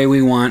any way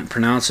we want,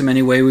 pronounce them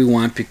any way we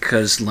want,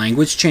 because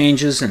language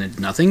changes and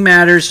nothing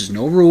matters. There's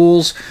no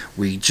rules.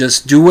 We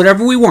just do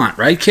whatever we want,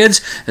 right,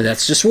 kids? And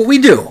that's just what we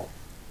do.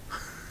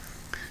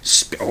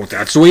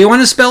 That's the way you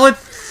want to spell it?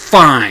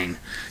 Fine.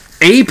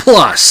 A+.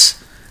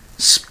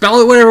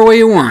 Spell it whatever way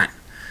you want.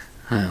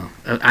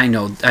 I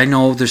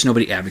know there's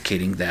nobody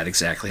advocating that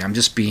exactly. I'm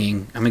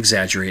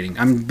exaggerating.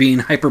 I'm being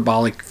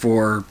hyperbolic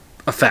for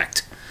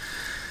effect.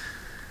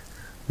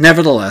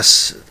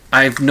 Nevertheless,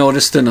 I've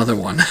noticed another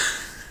one.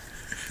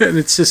 And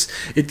it's just,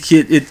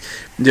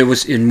 there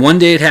was, in one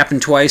day it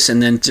happened twice,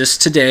 and then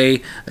just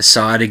today I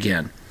saw it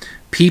again.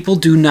 People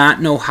do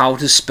not know how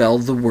to spell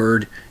the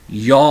word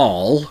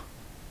y'all.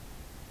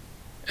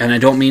 And I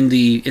don't mean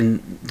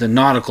in the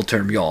nautical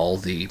term y'all,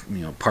 the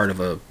part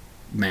of a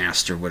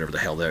mast or whatever the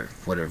hell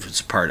whatever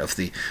it's a part of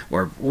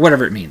or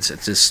whatever it means.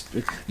 It's just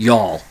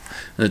y'all,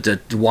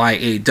 the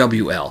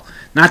Y-A-W-L,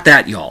 not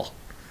that y'all.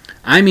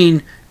 I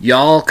mean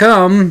y'all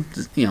come,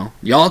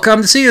 y'all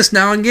come to see us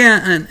now and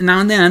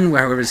then.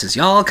 Wherever it says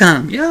y'all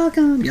come,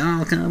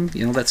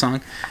 that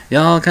song,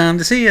 y'all come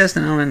to see us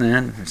now and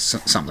then, or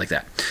something like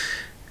that.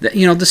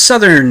 The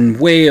southern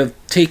way of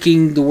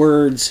taking the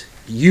words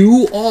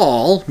you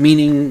all,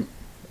 meaning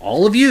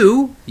all of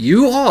you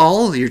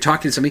all, you're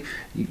talking to somebody,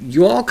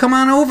 you all come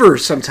on over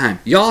sometime.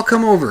 Y'all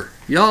come over.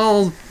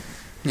 Y'all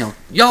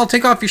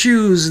take off your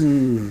shoes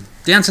and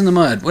dance in the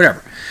mud,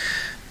 whatever.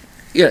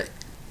 Yeah.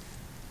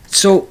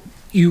 So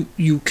you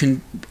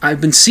can,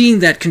 I've been seeing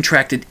that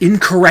contracted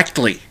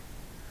incorrectly.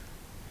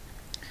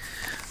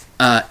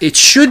 It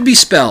should be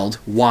spelled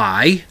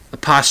Y''ALL.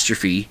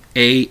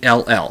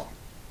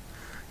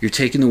 You're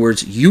taking the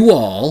words you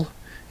all,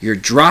 you're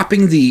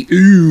dropping the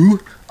oo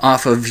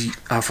off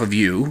of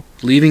you,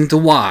 leaving the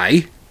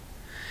Y,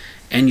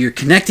 and you're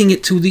connecting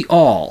it to the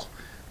all.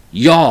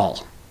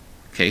 Y'all.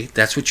 Okay,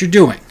 that's what you're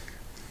doing.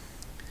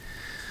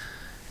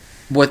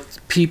 What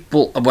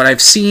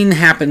I've seen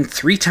happen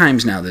 3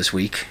 times now this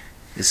week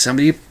is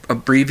somebody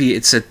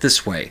abbreviates it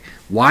this way.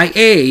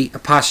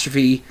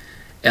 Y''ALL.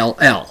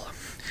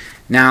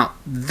 Now,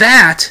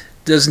 that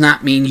does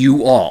not mean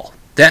you all.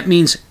 That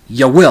means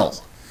you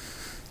will.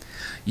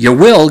 You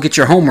will get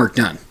your homework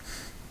done.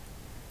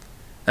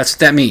 That's what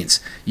that means.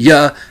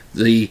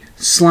 The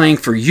slang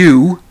for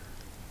you,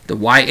 the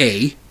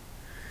YA,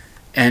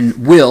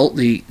 and will,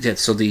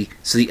 so the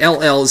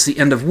LL is the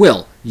end of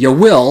will. You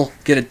will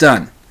get it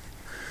done.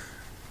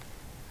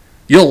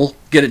 You'll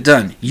get it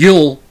done.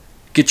 You'll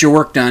get your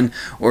work done,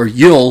 or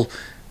you'll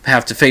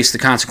have to face the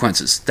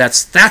consequences.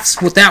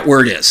 That's what that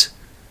word is.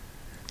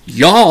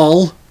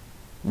 Y'all,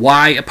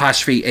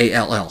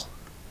 Y''ALL.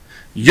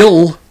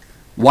 You'll,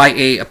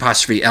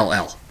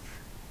 YA''LL.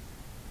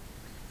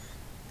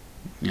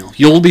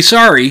 You'll be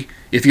sorry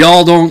if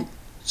y'all don't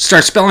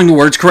start spelling the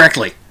words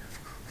correctly.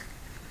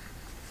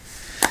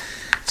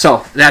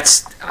 So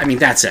that's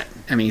it.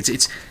 I mean,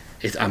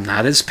 I'm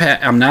not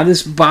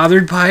as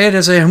bothered by it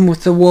as I am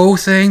with the woe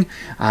thing.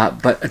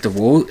 But at the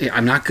woe,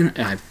 I'm not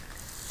gonna.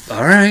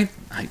 All right,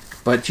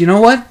 but you know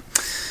what?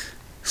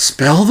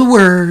 Spell the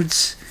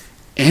words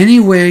any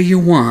way you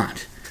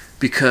want,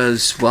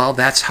 because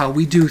that's how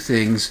we do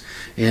things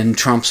in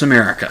Trump's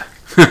America.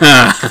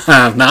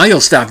 Now you'll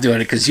stop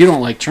doing it because you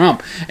don't like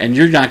Trump, and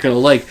you're not going to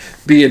like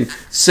being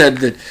said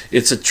that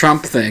it's a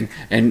Trump thing,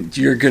 and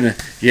you're gonna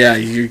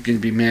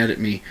be mad at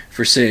me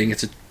for saying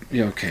it's a.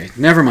 Okay,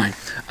 never mind.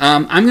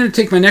 I'm going to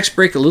take my next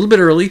break a little bit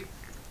early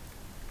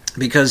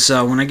because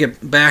when I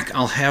get back,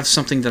 I'll have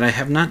something that I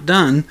have not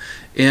done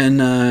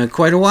in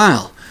quite a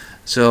while.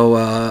 So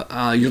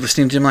you're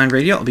listening to Dimland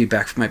Radio. I'll be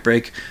back for my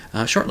break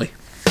shortly.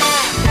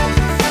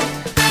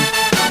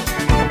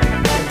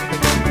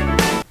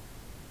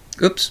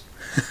 Oops,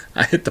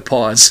 I hit the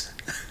pause.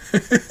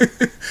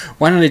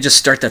 Why don't I just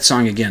start that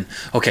song again?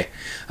 Okay,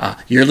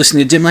 you're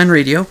listening to Dimland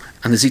Radio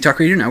on the Z-Talk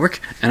Radio Network,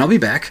 and I'll be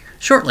back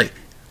shortly.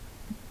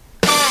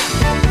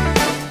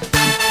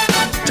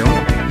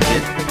 Don't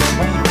hit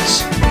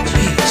pause.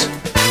 Jeez.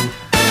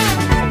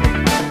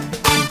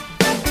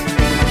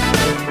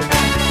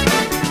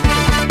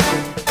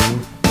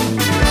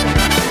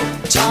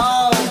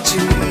 Talk to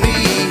me.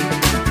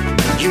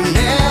 You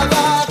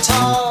never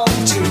talk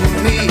to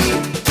me.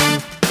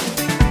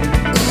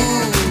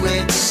 Ooh,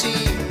 it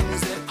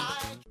seems that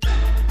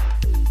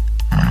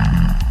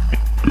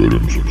Get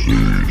him some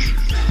Z's.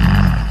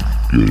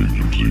 Getting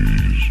some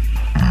Z's.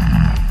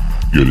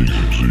 Getting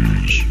some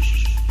Z's.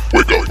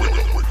 Wake up, wake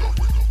up, wake up, wake up.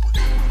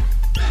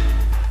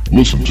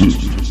 Listen to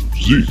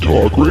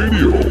Z-Talk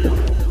Radio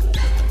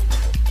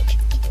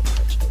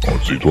on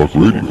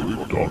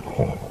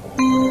ztalkradio.com.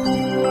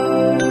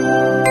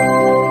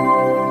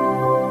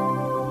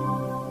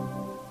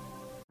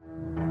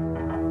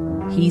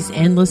 He's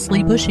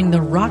endlessly pushing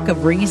the rock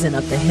of reason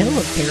up the hill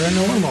of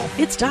paranormal.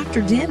 It's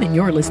Dr. Dim, and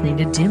you're listening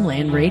to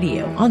Dimland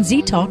Radio on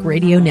Z-Talk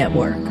Radio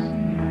Network.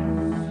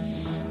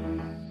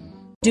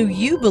 Do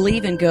you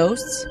believe in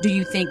ghosts? Do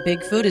you think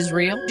Bigfoot is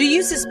real? Do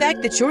you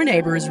suspect that your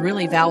neighbor is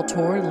really Val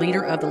Tor,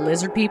 leader of the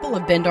lizard people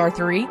of Bendar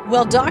 3?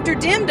 Well, Dr.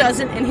 Dim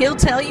doesn't, and he'll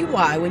tell you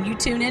why when you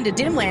tune in to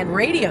Dimland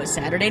Radio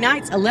Saturday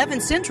nights,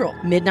 11 Central,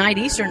 midnight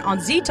Eastern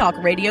on Z-Talk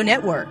Radio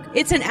Network.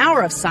 It's an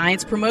hour of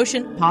science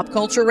promotion, pop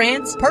culture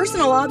rants,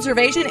 personal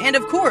observation, and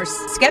of course,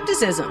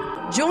 skepticism.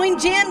 Join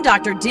Jim,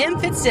 Dr. Dim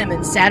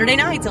Fitzsimmons, Saturday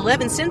nights,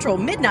 11 Central,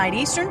 midnight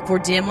Eastern for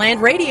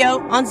Dimland Radio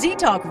on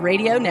Z-Talk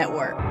Radio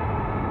Network.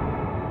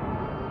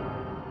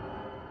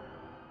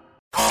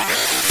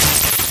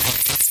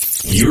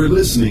 You're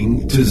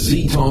listening to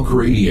Z-Talk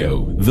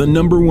Radio, the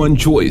number one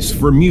choice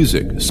for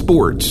music,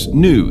 sports,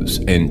 news,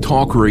 and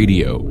talk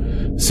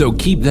radio. So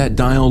keep that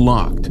dial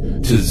locked to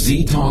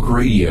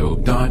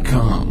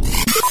ztalkradio.com.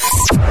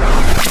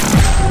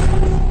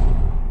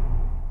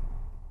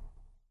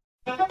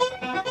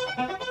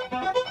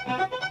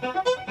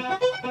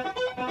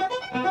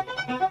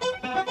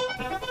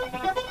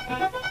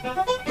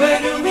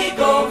 Where do we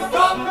go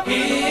from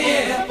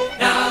here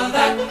now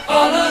that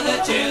all of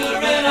the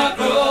children are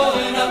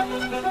growing up?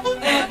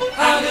 And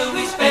how do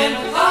we spend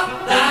our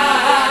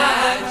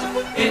lives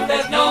if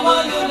there's no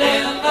one who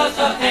lends us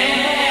a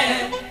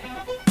hand?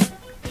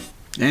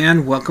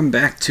 And welcome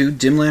back to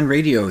Dimland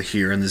Radio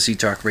here on the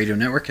Z-Talk Radio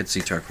Network at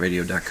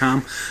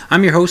ztalkradio.com.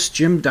 I'm your host,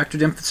 Jim, Dr.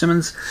 Dim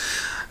Fitzsimmons.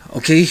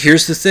 Okay,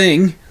 here's the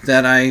thing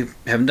that I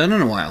haven't done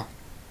in a while.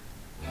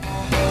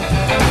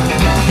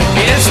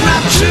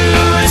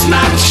 it's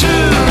not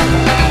true.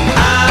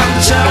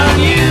 I'm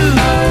telling you,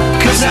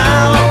 'cause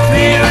I'm up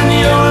here and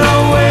you're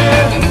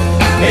nowhere.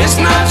 It's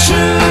not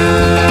true.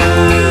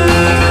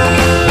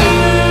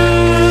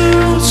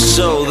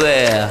 So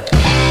there.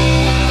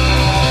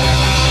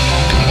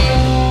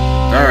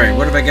 Alright,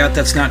 what have I got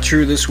that's not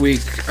true this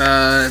week?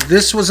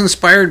 This was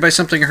inspired by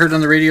something I heard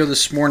on the radio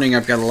this morning.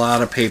 I've got a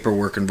lot of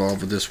paperwork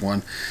involved with this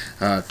one.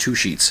 2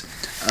 sheets.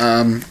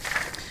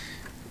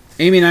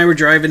 Amy and I were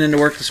driving into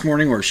work this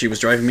morning, or she was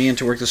driving me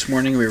into work this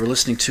morning. We were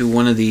listening to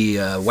one of the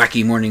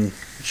wacky morning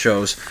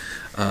shows.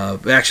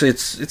 Actually,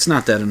 it's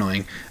not that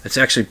annoying. It's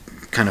actually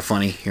kind of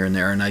funny here and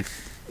there, and I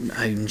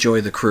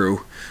enjoy the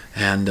crew.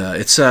 And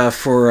it's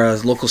for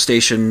local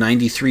station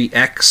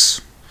 93X,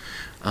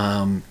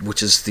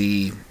 which is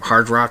the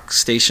hard rock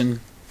station,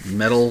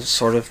 metal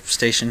sort of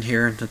station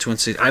here in the Twin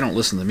Cities. I don't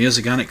listen to the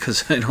music on it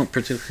because I don't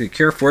particularly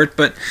care for it,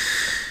 but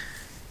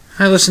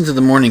I listen to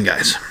the morning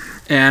guys.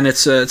 And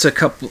it's a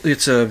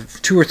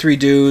 2 or 3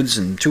 dudes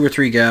and 2 or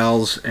 3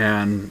 gals,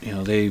 and you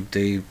know there's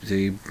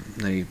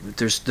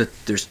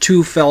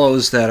 2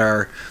 fellows that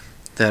are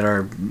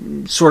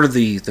sort of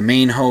the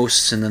main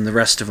hosts, and then the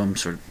rest of them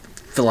sort of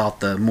fill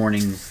out the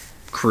morning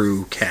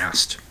crew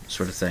cast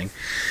sort of thing.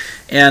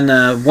 And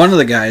one of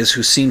the guys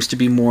who seems to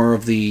be more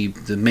of the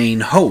main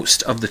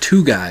host of the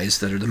 2 guys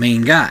that are the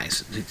main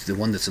guys, the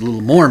one that's a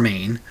little more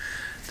main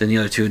than the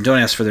other 2, and don't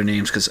ask for their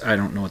names because I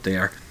don't know what they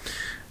are.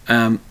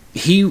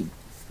 He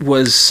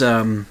was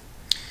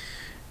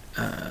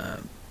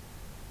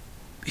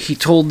he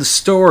told the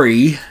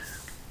story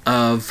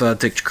of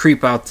to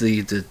creep out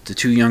the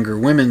 2 younger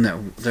women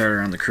that are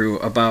on the crew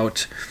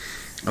about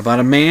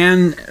a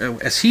man,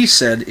 as he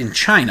said, in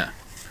China,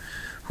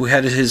 who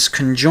had his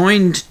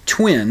conjoined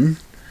twin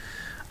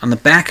on the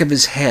back of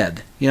his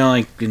head. You know,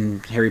 like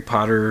in Harry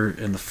Potter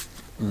and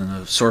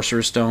the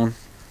Sorcerer's Stone.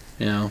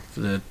 You know,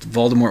 the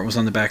Voldemort was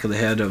on the back of the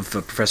head of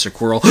Professor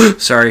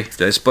Quirrell. Sorry,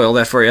 did I spoil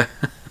that for you?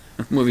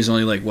 The movie's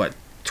only like, what,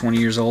 20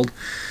 years old?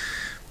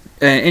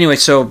 Anyway,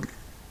 so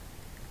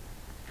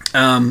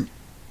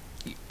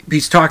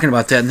he's talking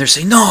about that, and they're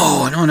saying,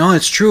 no,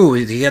 it's true.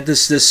 He had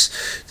this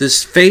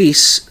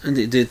face, and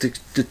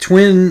the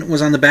twin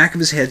was on the back of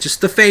his head,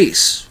 just the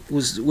face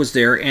was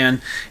there,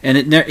 and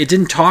it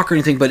didn't talk or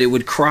anything, but it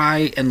would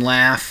cry and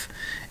laugh,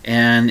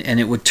 and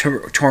it would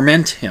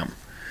torment him.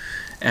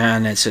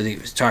 And so he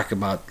was talking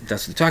about,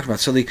 that's what they talked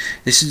about. So they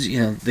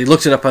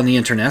looked it up on the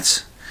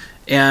internets,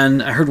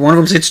 And I heard one of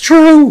them say, "It's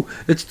true."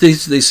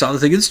 They saw the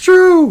thing. It's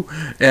true.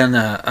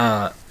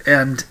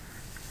 And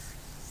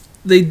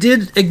they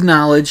did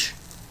acknowledge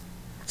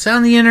it's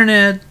on the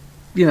internet.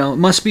 You know, it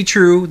must be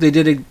true. They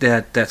did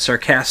that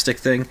sarcastic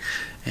thing.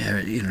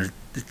 You know,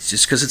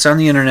 just because it's on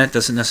the internet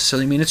doesn't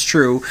necessarily mean it's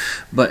true.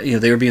 But you know,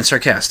 they were being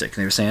sarcastic.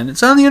 They were saying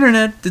it's on the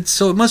internet,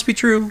 so it must be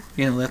true.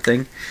 You know, that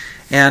thing.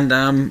 And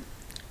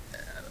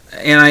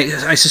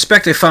I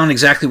suspect I found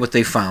exactly what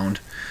they found.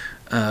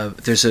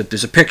 There's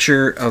a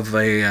picture of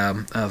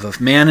a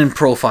man in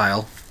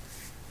profile,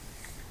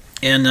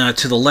 and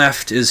to the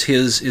left is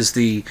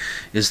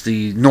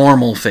the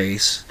normal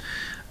face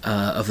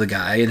of the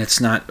guy, and it's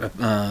not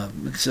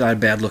a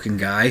bad looking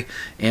guy.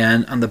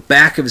 And on the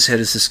back of his head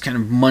is this kind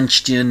of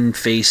munched in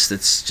face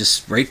that's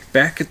just right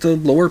back at the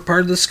lower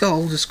part of the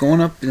skull, just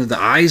going up. You know, the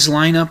eyes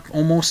line up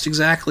almost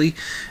exactly,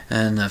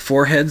 and the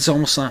forehead's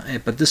almost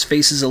but this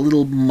face is a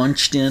little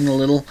munched in a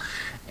little.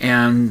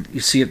 And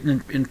you see it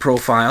in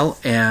profile,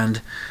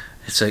 and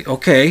it's like,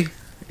 okay,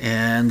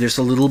 and there's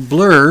a little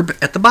blurb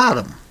at the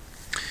bottom.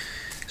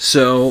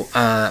 So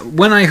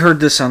when I heard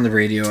this on the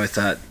radio, I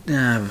thought,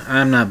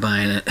 I'm not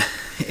buying it.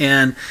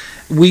 And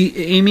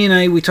Amy and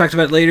I, we talked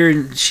about it later,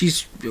 and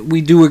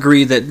we do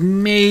agree that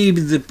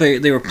maybe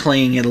they were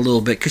playing it a little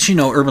bit, because you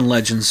know, urban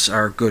legends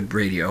are good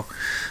radio,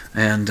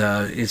 and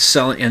it's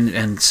selling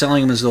and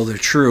selling them as though they're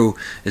true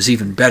is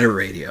even better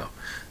radio.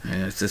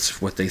 That's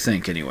what they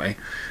think anyway.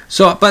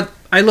 So, but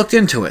I looked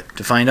into it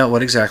to find out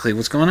what exactly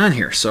was going on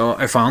here. So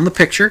I found the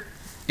picture,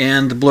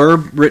 and the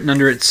blurb written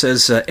under it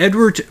says,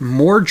 Edward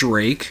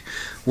Mordrake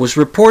was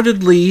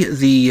reportedly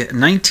the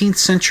 19th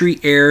century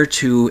heir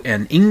to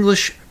an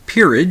English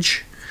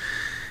peerage.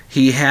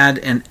 He had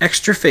an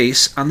extra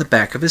face on the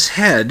back of his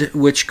head,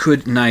 which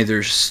could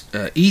neither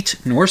eat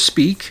nor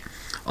speak,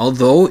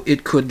 although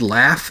it could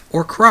laugh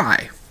or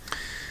cry.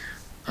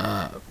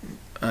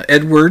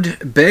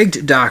 Edward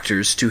begged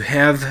doctors to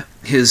have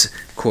his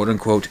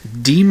quote-unquote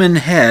demon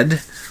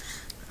head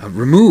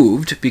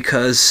removed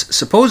because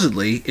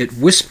supposedly it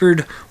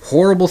whispered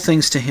horrible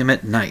things to him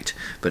at night,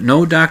 but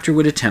no doctor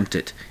would attempt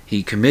it.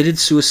 He committed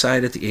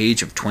suicide at the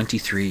age of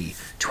 23.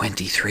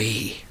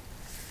 23.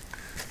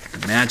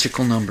 The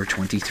magical number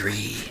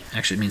 23.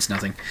 Actually, it means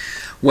nothing.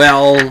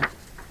 Well,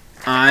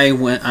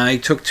 I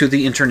took to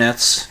the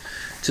internets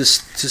to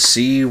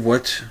see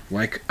what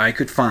I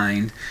could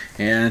find,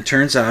 and it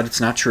turns out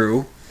it's not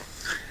true.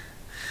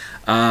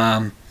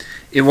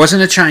 It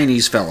wasn't a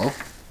Chinese fellow,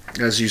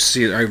 as you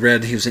see. I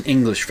read he was an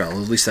English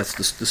fellow. At least that's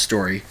the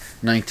story.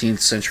 19th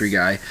century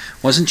guy,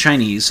 wasn't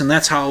Chinese, and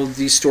that's how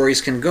these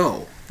stories can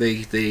go.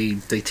 They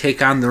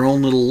take on their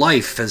own little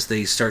life as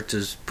they start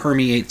to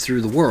permeate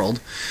through the world.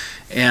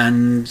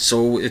 And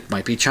so it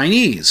might be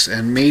Chinese,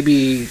 and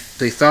maybe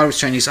they thought it was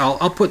Chinese.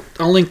 I'll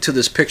link to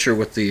this picture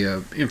with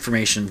the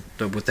information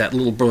with that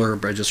little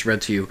blurb I just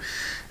read to you,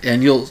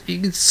 and you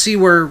can see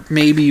where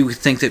maybe you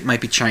think that it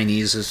might be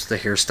Chinese, as the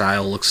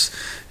hairstyle looks,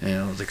 you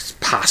know, it's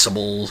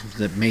possible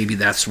that maybe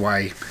that's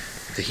why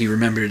he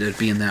remembered it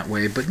being that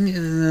way. But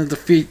the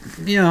feet,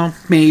 you know,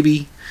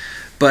 maybe,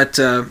 but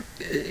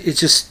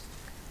it's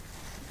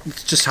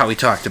just how he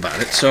talked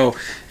about it. So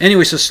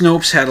anyway, so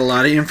Snopes had a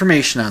lot of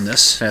information on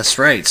this. That's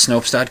right,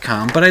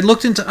 Snopes.com. But I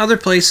looked into other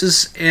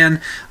places, and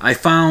I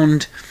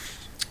found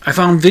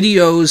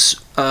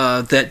videos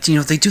that, you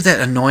know, they do that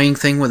annoying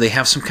thing where they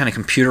have some kind of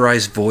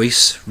computerized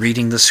voice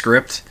reading the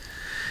script,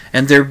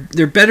 and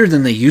they're better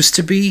than they used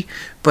to be,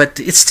 but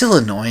it's still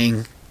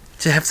annoying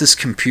to have this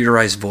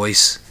computerized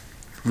voice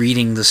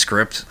reading the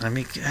script. I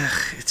mean,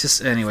 it's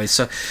just, anyway.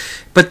 So,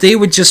 but they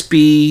would just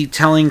be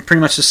telling pretty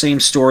much the same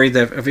story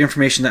of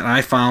information that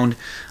I found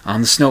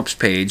on the Snopes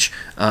page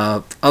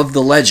of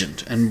the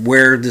legend and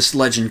where this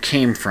legend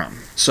came from.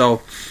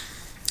 So,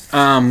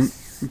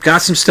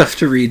 got some stuff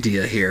to read to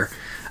you here.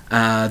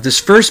 This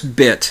first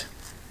bit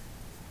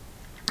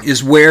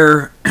is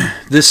where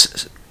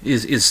this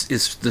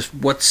is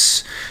what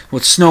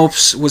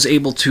Snopes was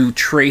able to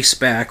trace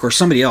back, or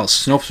somebody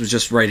else. Snopes was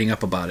just writing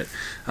up about it.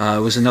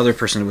 It was another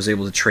person that was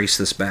able to trace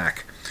this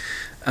back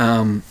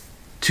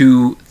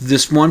to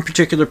this one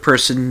particular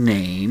person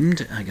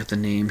named, I got the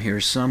name here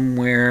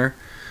somewhere.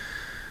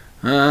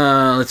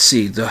 Let's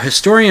see. The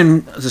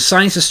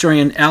science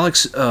historian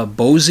Alex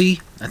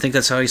Bosey, I think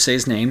that's how you say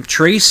his name,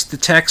 traced the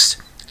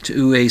text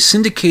to a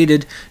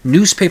syndicated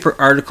newspaper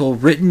article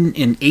written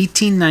in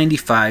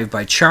 1895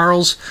 by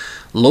Charles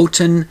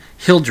Lowton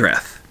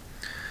Hildreth.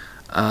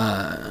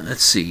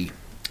 Let's see.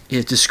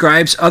 It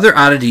describes other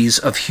oddities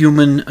of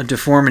human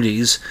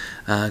deformities.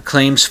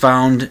 Claims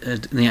found,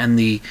 and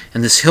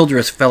this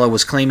Hildreth fellow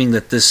was claiming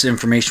that this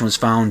information was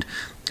found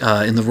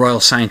in the Royal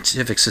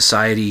Scientific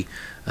Society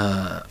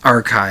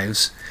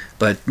archives.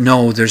 But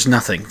no, there's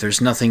nothing.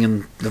 There's nothing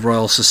in the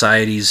Royal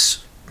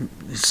Society's,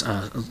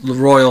 the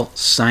Royal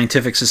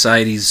Scientific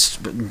Society's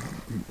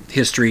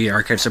history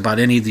archives about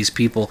any of these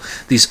people.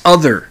 These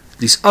other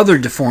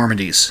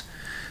deformities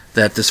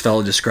that this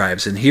fellow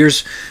describes. And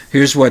here's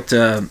what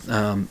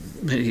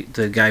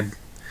the guy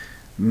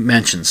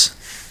mentions.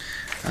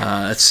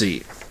 Let's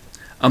see.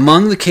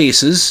 Among the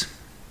cases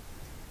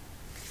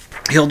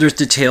Hildreth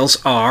details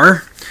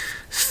are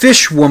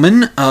Fish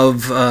Woman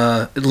of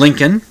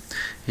Lincoln,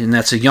 and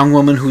that's a young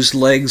woman whose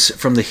legs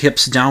from the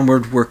hips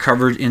downward were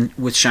covered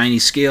with shiny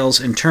scales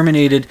and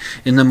terminated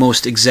in the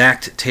most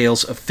exact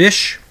tails of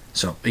fish.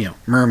 So,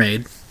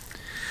 mermaid.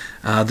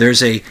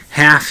 There's a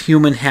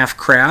half-human,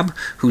 half-crab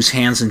whose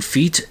hands and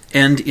feet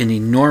end in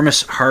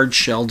enormous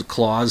hard-shelled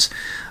claws.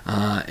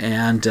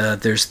 And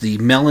there's the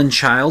melon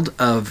child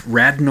of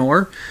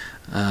Radnor.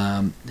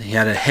 He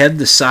had a head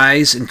the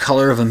size and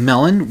color of a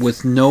melon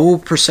with no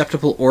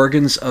perceptible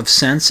organs of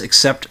sense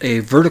except a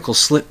vertical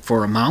slit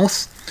for a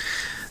mouth.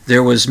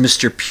 There was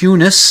Mr.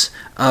 Punis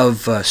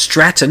of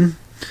Stratton.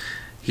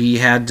 He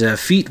had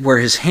feet where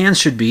his hands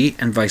should be,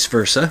 and vice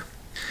versa.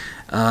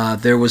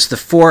 There was the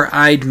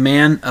four-eyed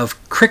man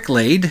of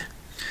Cricklade,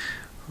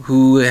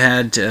 who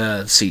had,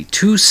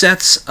 2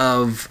 sets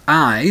of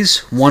eyes,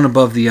 one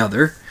above the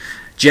other.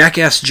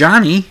 Jackass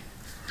Johnny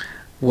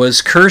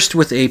was cursed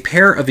with a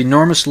pair of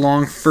enormous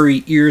long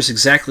furry ears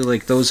exactly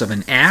like those of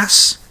an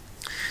ass.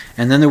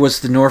 And then there was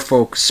the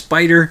Norfolk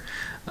Spider.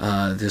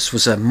 This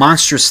was a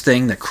monstrous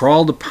thing that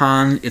crawled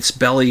upon its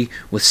belly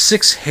with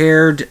 6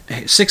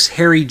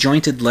 hairy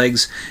jointed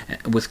legs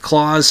with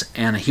claws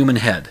and a human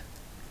head.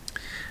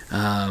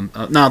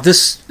 Now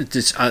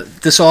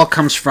this all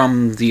comes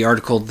from the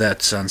article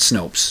that's on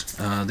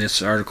Snopes.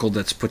 This article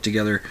that's put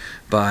together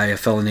by a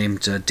fellow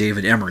named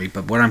David Emery.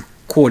 But what I'm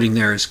quoting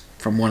there is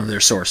from one of their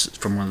sources,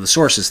 from one of the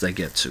sources they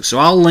get to. So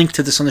I'll link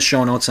to this on the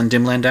show notes on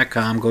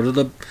dimland.com.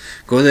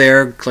 Go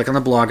there, click on the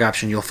blog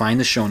option. You'll find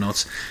the show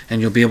notes, and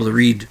you'll be able to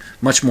read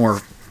much more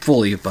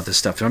fully about this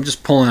stuff. I'm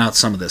just pulling out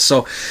some of this.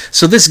 So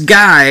this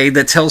guy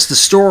that tells the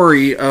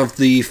story of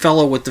the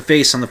fellow with the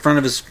face on the front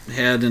of his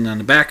head and on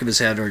the back of his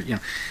head, or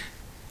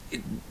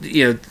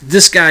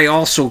this guy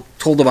also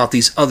told about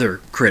these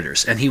other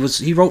critters, and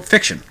he wrote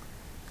fiction.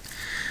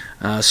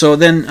 So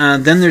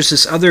then there's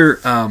this other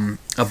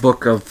a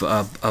book of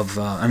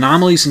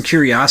anomalies and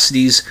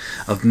curiosities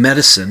of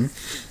medicine,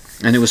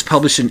 and it was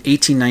published in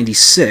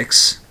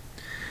 1896.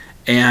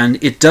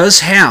 And it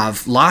does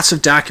have lots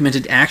of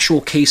documented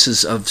actual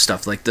cases of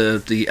stuff like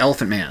the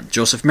Elephant Man,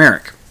 Joseph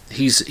Merrick.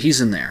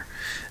 He's in there.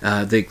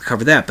 They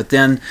cover that, but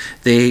then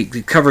they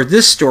cover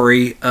this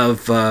story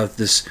of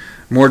this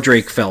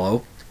Mordrake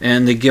fellow.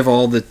 And they give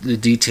all the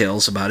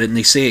details about it, and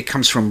they say it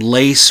comes from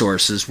lay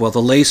sources. Well, the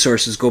lay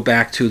sources go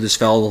back to this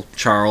fellow,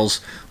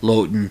 Charles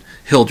Lowton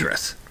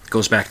Hildreth. It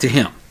goes back to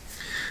him.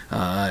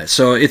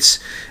 So it's,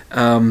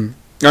 I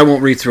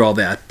won't read through all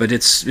that, but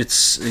it's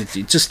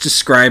just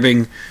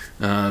describing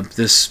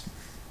this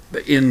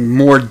in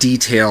more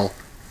detail,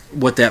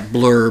 what that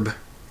blurb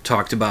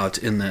talked about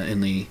in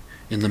the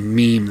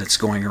meme that's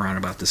going around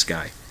about this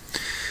guy.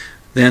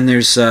 Then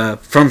there's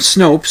from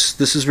Snopes.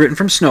 This is written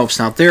from Snopes.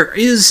 Now, there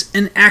is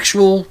an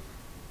actual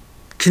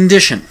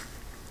condition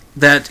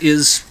that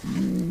is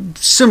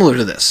similar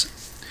to this.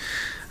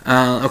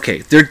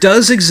 There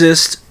does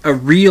exist a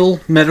real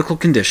medical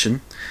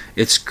condition.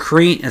 It's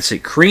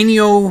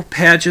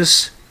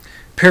Craniopagus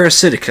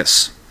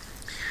parasiticus,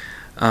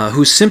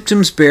 whose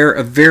symptoms bear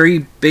a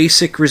very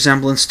basic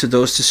resemblance to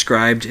those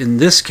described in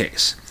this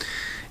case.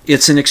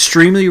 It's an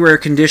extremely rare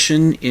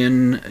condition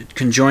in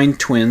conjoined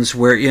twins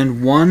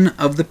wherein one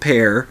of the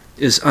pair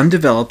is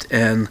undeveloped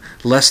and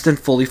less than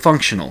fully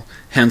functional,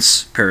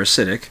 hence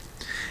parasitic,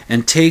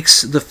 and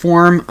takes the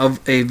form of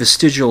a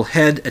vestigial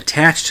head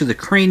attached to the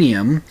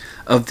cranium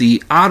of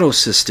the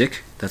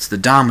autocystic, that's the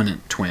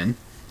dominant twin.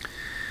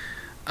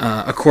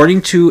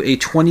 According to a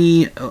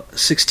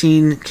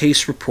 2016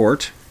 case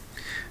report,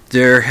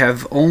 there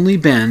have only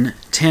been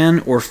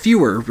 10 or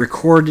fewer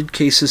recorded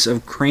cases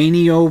of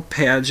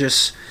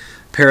Craniopagus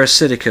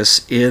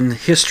parasiticus in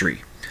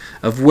history,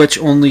 of which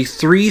only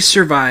 3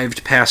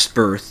 survived past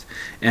birth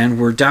and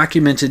were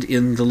documented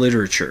in the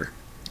literature.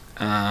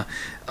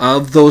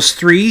 Of those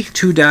 3,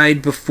 2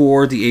 died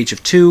before the age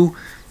of 2,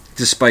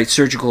 despite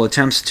surgical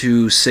attempts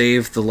to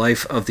save the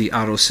life of the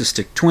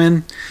autocystic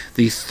twin.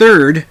 The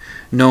third,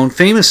 known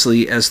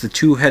famously as the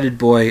two-headed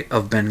boy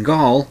of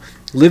Bengal,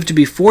 lived to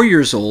be 4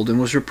 years old and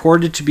was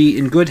reported to be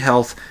in good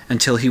health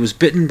until he was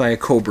bitten by a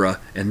cobra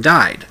and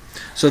died.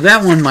 So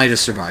that one might have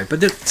survived,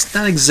 but it's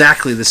not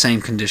exactly the same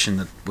condition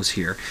that was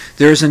here.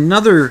 There's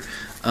another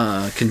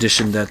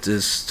condition that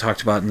is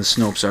talked about in the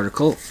Snopes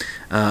article.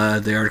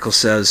 The article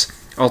says,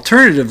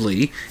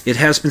 alternatively, it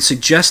has been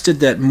suggested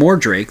that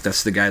Mordrake,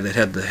 that's the guy that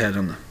had the head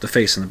on the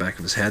face on the back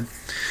of his head,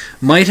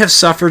 might have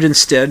suffered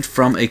instead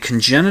from a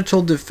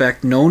congenital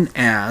defect known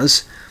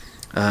as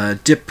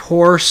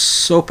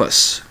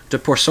diporsopus,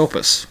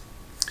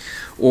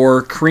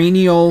 or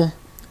cranial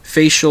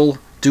facial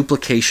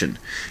duplication,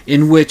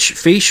 in which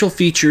facial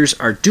features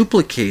are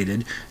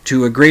duplicated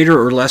to a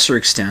greater or lesser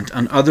extent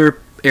on other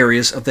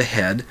areas of the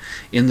head.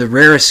 In the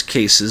rarest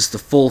cases, the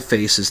full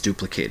face is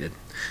duplicated.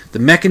 The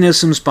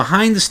mechanisms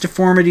behind this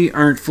deformity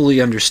aren't fully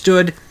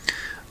understood,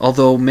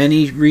 although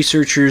many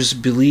researchers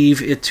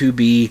believe it to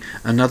be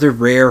another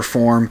rare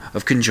form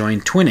of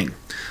conjoined twinning.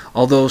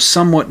 Although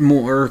somewhat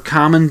more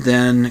common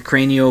than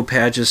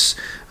Craniopagus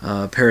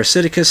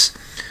parasiticus,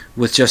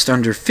 with just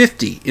under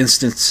 50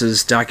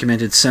 instances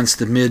documented since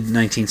the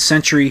mid-19th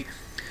century.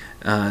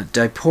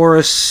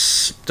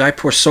 Diprosopus,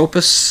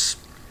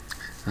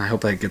 I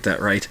hope I get that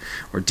right,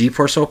 or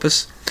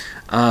Diprosopus,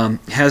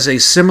 has a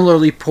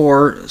similarly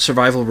poor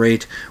survival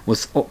rate,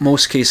 with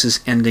most cases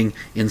ending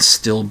in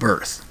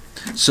stillbirth.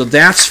 So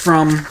that's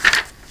from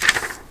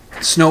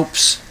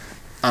Snopes.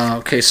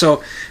 Okay,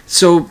 so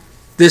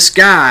this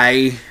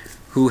guy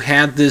who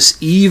had this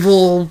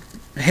evil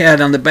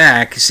head on the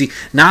back, see,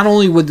 not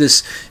only would the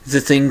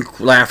thing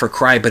laugh or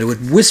cry, but it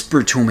would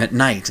whisper to him at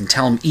night and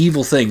tell him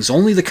evil things,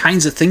 only the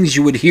kinds of things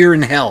you would hear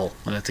in hell,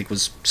 I think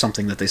was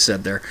something that they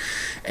said there.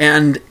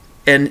 And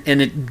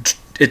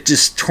it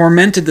just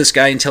tormented this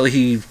guy until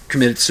he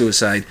committed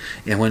suicide,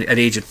 and when at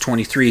age of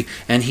 23,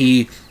 and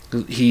he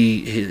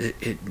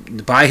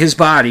by his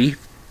body,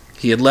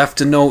 he had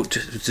left a note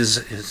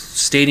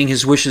stating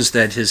his wishes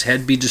that his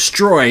head be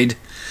destroyed,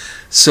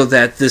 so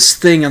that this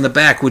thing on the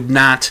back would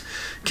not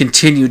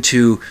continue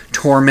to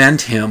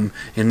torment him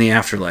in the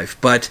afterlife.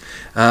 But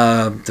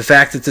the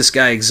fact that this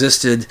guy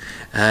existed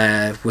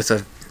with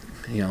a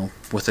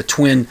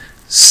twin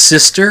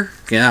sister,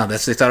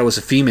 they thought it was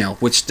a female,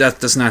 which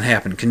that does not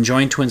happen.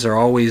 Conjoined twins are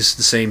always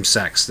the same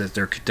sex; that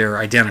they're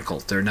identical.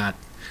 They're not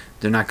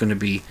going to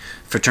be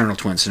fraternal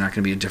twins. They're not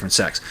going to be a different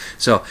sex.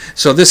 So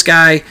this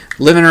guy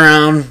living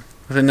around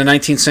in the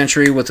 19th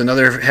century with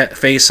another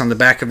face on the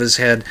back of his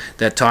head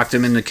that talked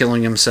him into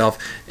killing himself,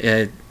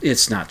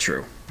 it's not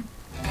true.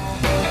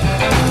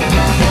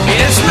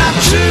 It's not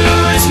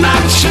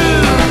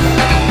true,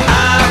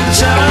 I'm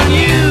telling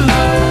you,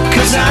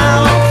 'cause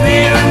I'm up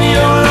here and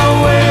you're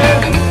aware.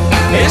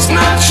 It's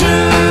not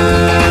true,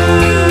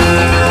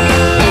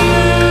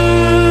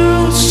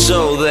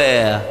 so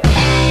there.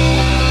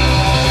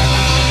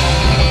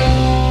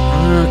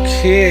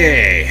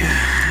 Okay.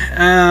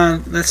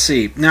 Let's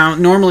see. Now,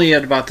 normally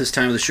at about this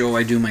time of the show,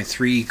 I do my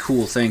 3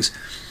 cool things.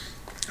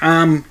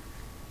 I'm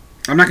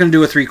not going to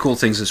do a 3 cool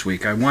things this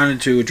week. I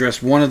wanted to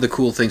address one of the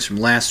cool things from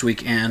last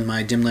week and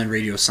my Dimland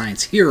Radio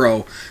Science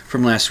hero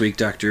from last week,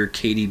 Dr.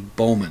 Katie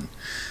Bowman.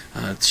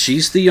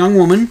 She's the young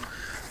woman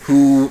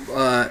who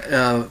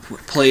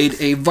played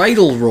a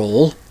vital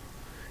role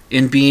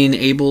in being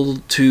able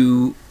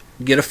to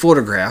get a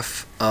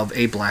photograph of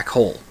a black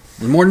hole.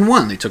 More than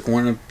one. They took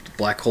one of the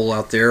black hole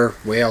out there,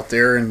 way out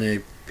there in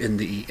the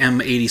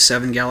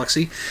M87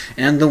 galaxy,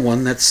 and the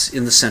one that's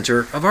in the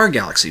center of our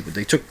galaxy. But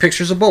they took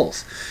pictures of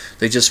both.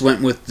 They just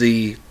went with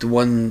the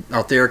one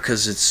out there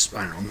because it's,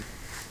 I don't know,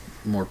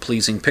 more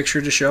pleasing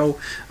picture to show.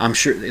 I'm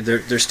sure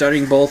they're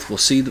studying both. We'll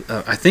see.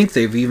 I think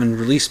they've even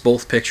released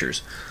both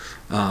pictures.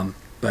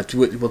 But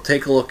we'll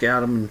take a look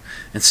at them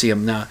and see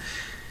them. Now,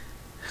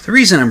 the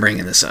reason I'm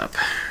bringing this up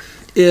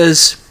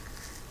is,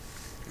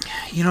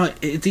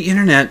 the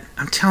internet,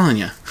 I'm telling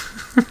you,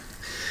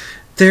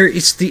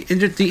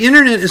 the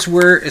internet is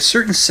where a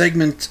certain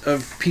segment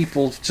of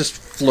people just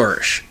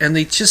flourish, and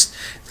these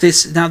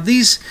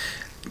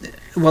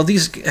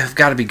have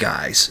got to be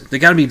guys. They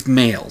got to be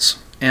males,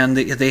 and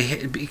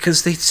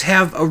because they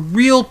have a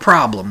real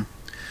problem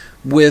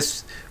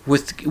with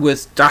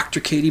Dr.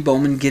 Katie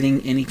Bowman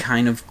getting any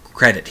kind of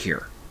credit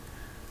here.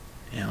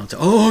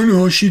 Oh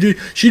no, she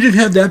didn't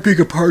have that big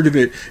a part of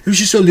it. It was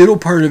just a little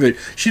part of it.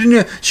 She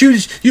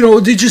was,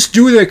 they just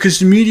do that because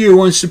the media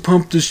wants to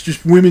pump this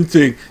just women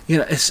thing.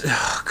 It's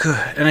good,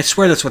 and I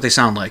swear that's what they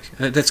sound like.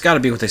 That's got to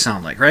be what they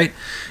sound like, right?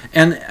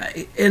 And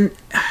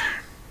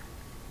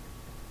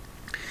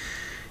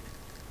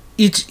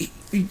it's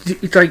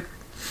like,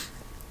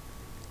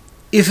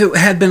 if it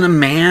had been a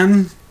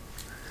man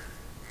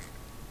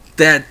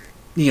that,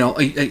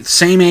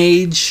 same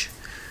age,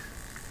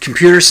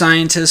 computer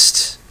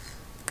scientist,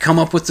 come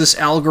up with this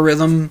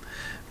algorithm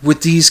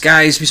with these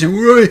guys be saying,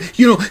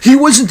 he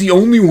wasn't the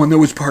only one that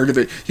was part of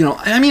it.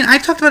 I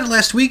talked about it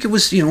last week. It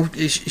was,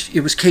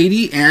 it was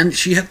Katie, and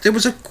there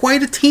was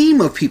quite a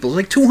team of people.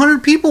 Like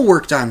 200 people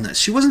worked on this.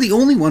 She wasn't the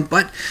only one,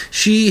 but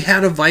she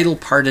had a vital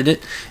part in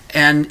it,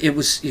 and it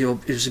was,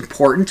 it was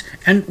important.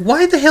 And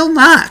why the hell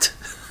not?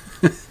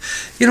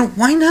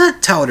 Why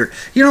not tout her?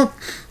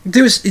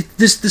 There's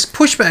this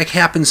pushback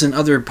happens in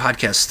other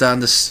podcasts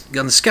on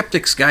the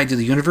Skeptic's Guide to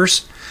the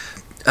Universe.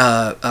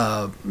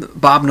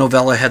 Bob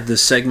Novella had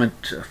this segment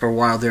for a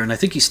while there, and I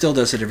think he still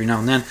does it every now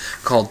and then,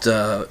 called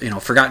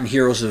Forgotten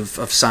Heroes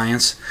of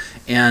Science,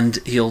 and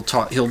he'll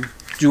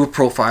do a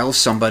profile of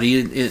somebody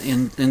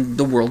in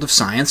the world of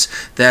science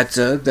that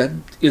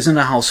isn't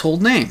a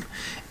household name,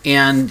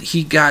 and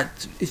he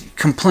got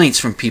complaints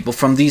from people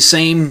from these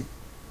same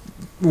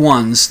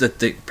ones that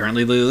they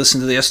apparently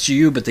listen to the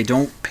SGU, but they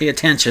don't pay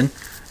attention.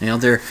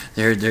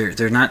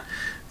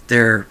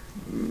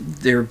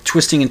 They're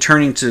twisting and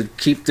turning to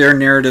keep their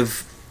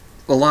narrative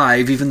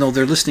alive, even though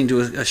they're listening to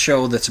a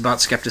show that's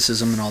about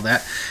skepticism and all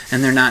that,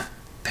 and they're not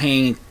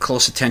paying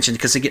close attention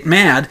because they get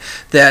mad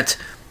that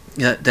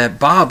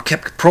Bob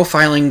kept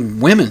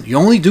profiling women. You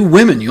only do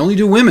women.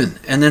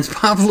 And then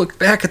Bob looked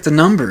back at the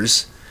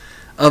numbers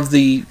of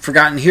the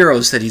Forgotten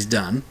Heroes that he's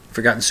done,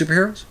 Forgotten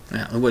Superheroes,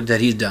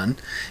 that he's done,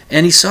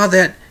 and he saw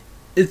that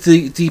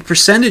the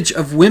percentage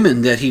of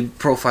women that he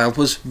profiled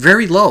was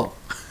very low.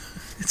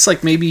 It's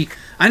like maybe,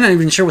 I'm not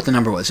even sure what the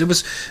number was. It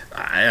was,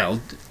 I don't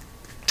know,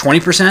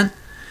 20%.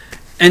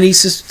 And he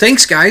says,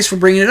 thanks guys for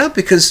bringing it up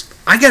because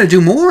I got to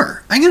do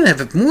more. I got to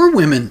have more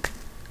women.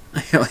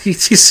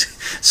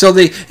 So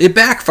it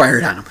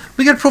backfired on him.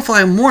 We got to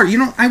profile more.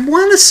 I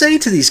want to say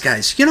to these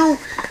guys,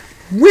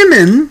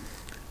 women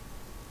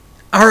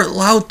are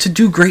allowed to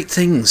do great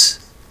things.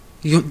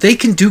 They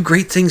can do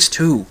great things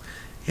too.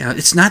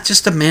 It's not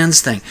just a man's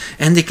thing,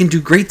 and they can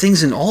do great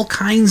things in all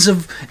kinds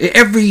of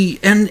every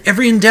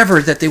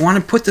endeavor that they want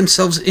to put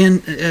themselves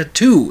in to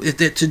do.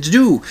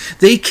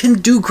 They can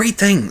do great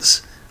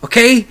things.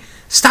 Okay,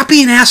 stop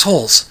being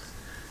assholes.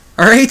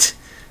 All right,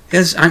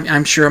 because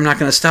I'm sure I'm not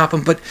going to stop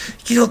them, but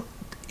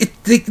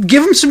they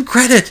give them some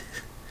credit,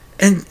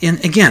 and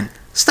again,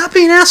 stop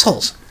being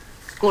assholes.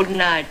 Good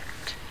night,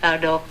 Herr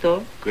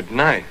Doctor. Good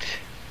night,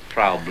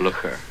 Frau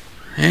Blucher.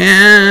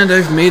 And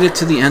I've made it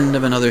to the end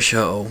of another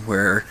show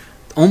where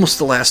almost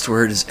the last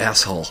word is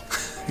asshole,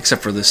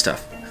 except for this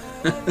stuff.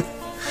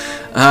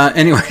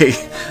 Anyway,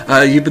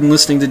 you've been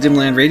listening to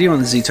Dimland Radio on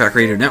the Z-Talk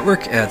Radio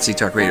Network at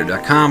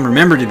ztalkradio.com.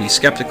 Remember to be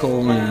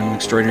skeptical, and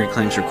extraordinary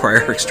claims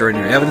require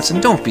extraordinary evidence,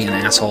 and don't be an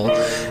asshole.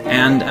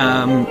 And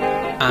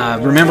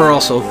remember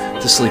also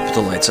to sleep with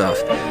the lights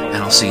off, and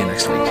I'll see you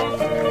next week.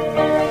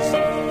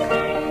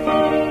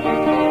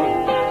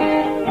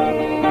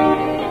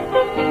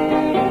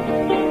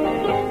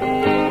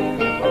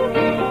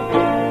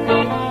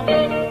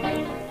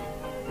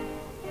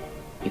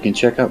 You can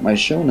check out my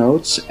show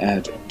notes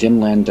at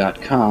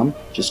dimland.com.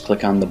 Just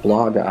click on the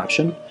blog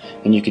option,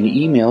 and you can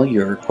email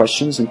your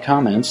questions and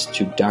comments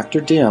to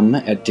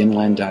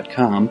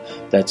drdim@dimland.com.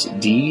 That's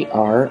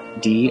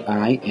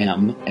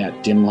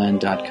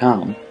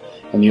drdim@dimland.com.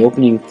 And the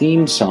opening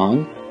theme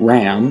song,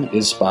 Ram,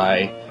 is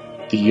by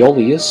the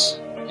Aeolus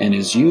and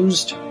is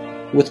used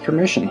with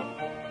permission.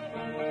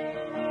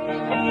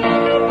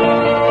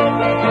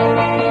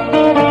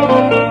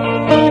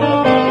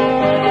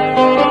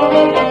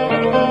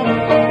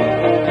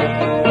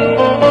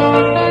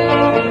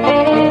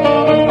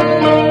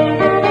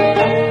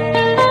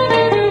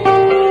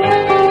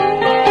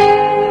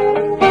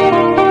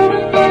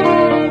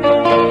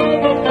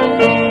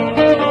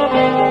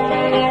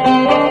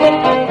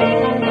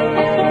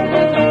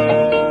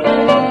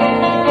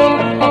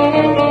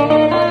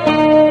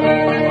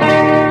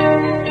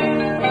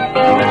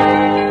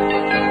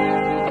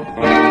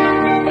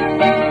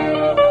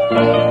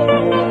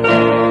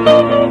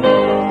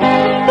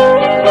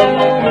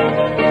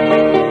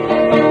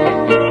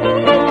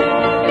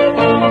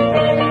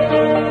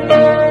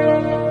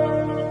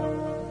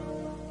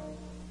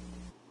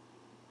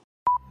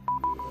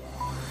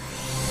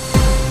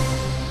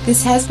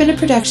 This has been a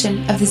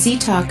production of the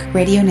Z-Talk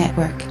Radio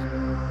Network.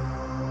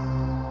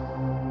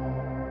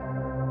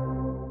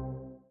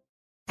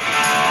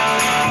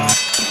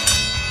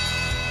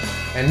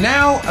 And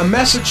now, a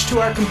message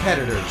to our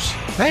competitors.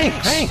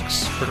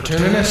 Thanks for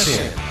tuning us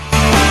in.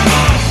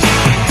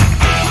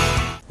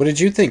 What did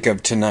you think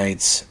of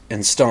tonight's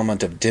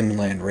installment of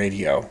Dimland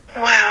Radio?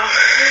 Wow.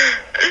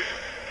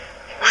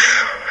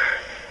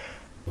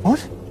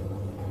 What?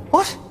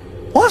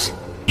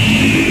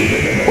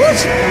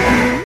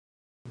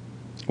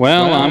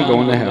 Well, I'm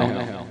going to hell.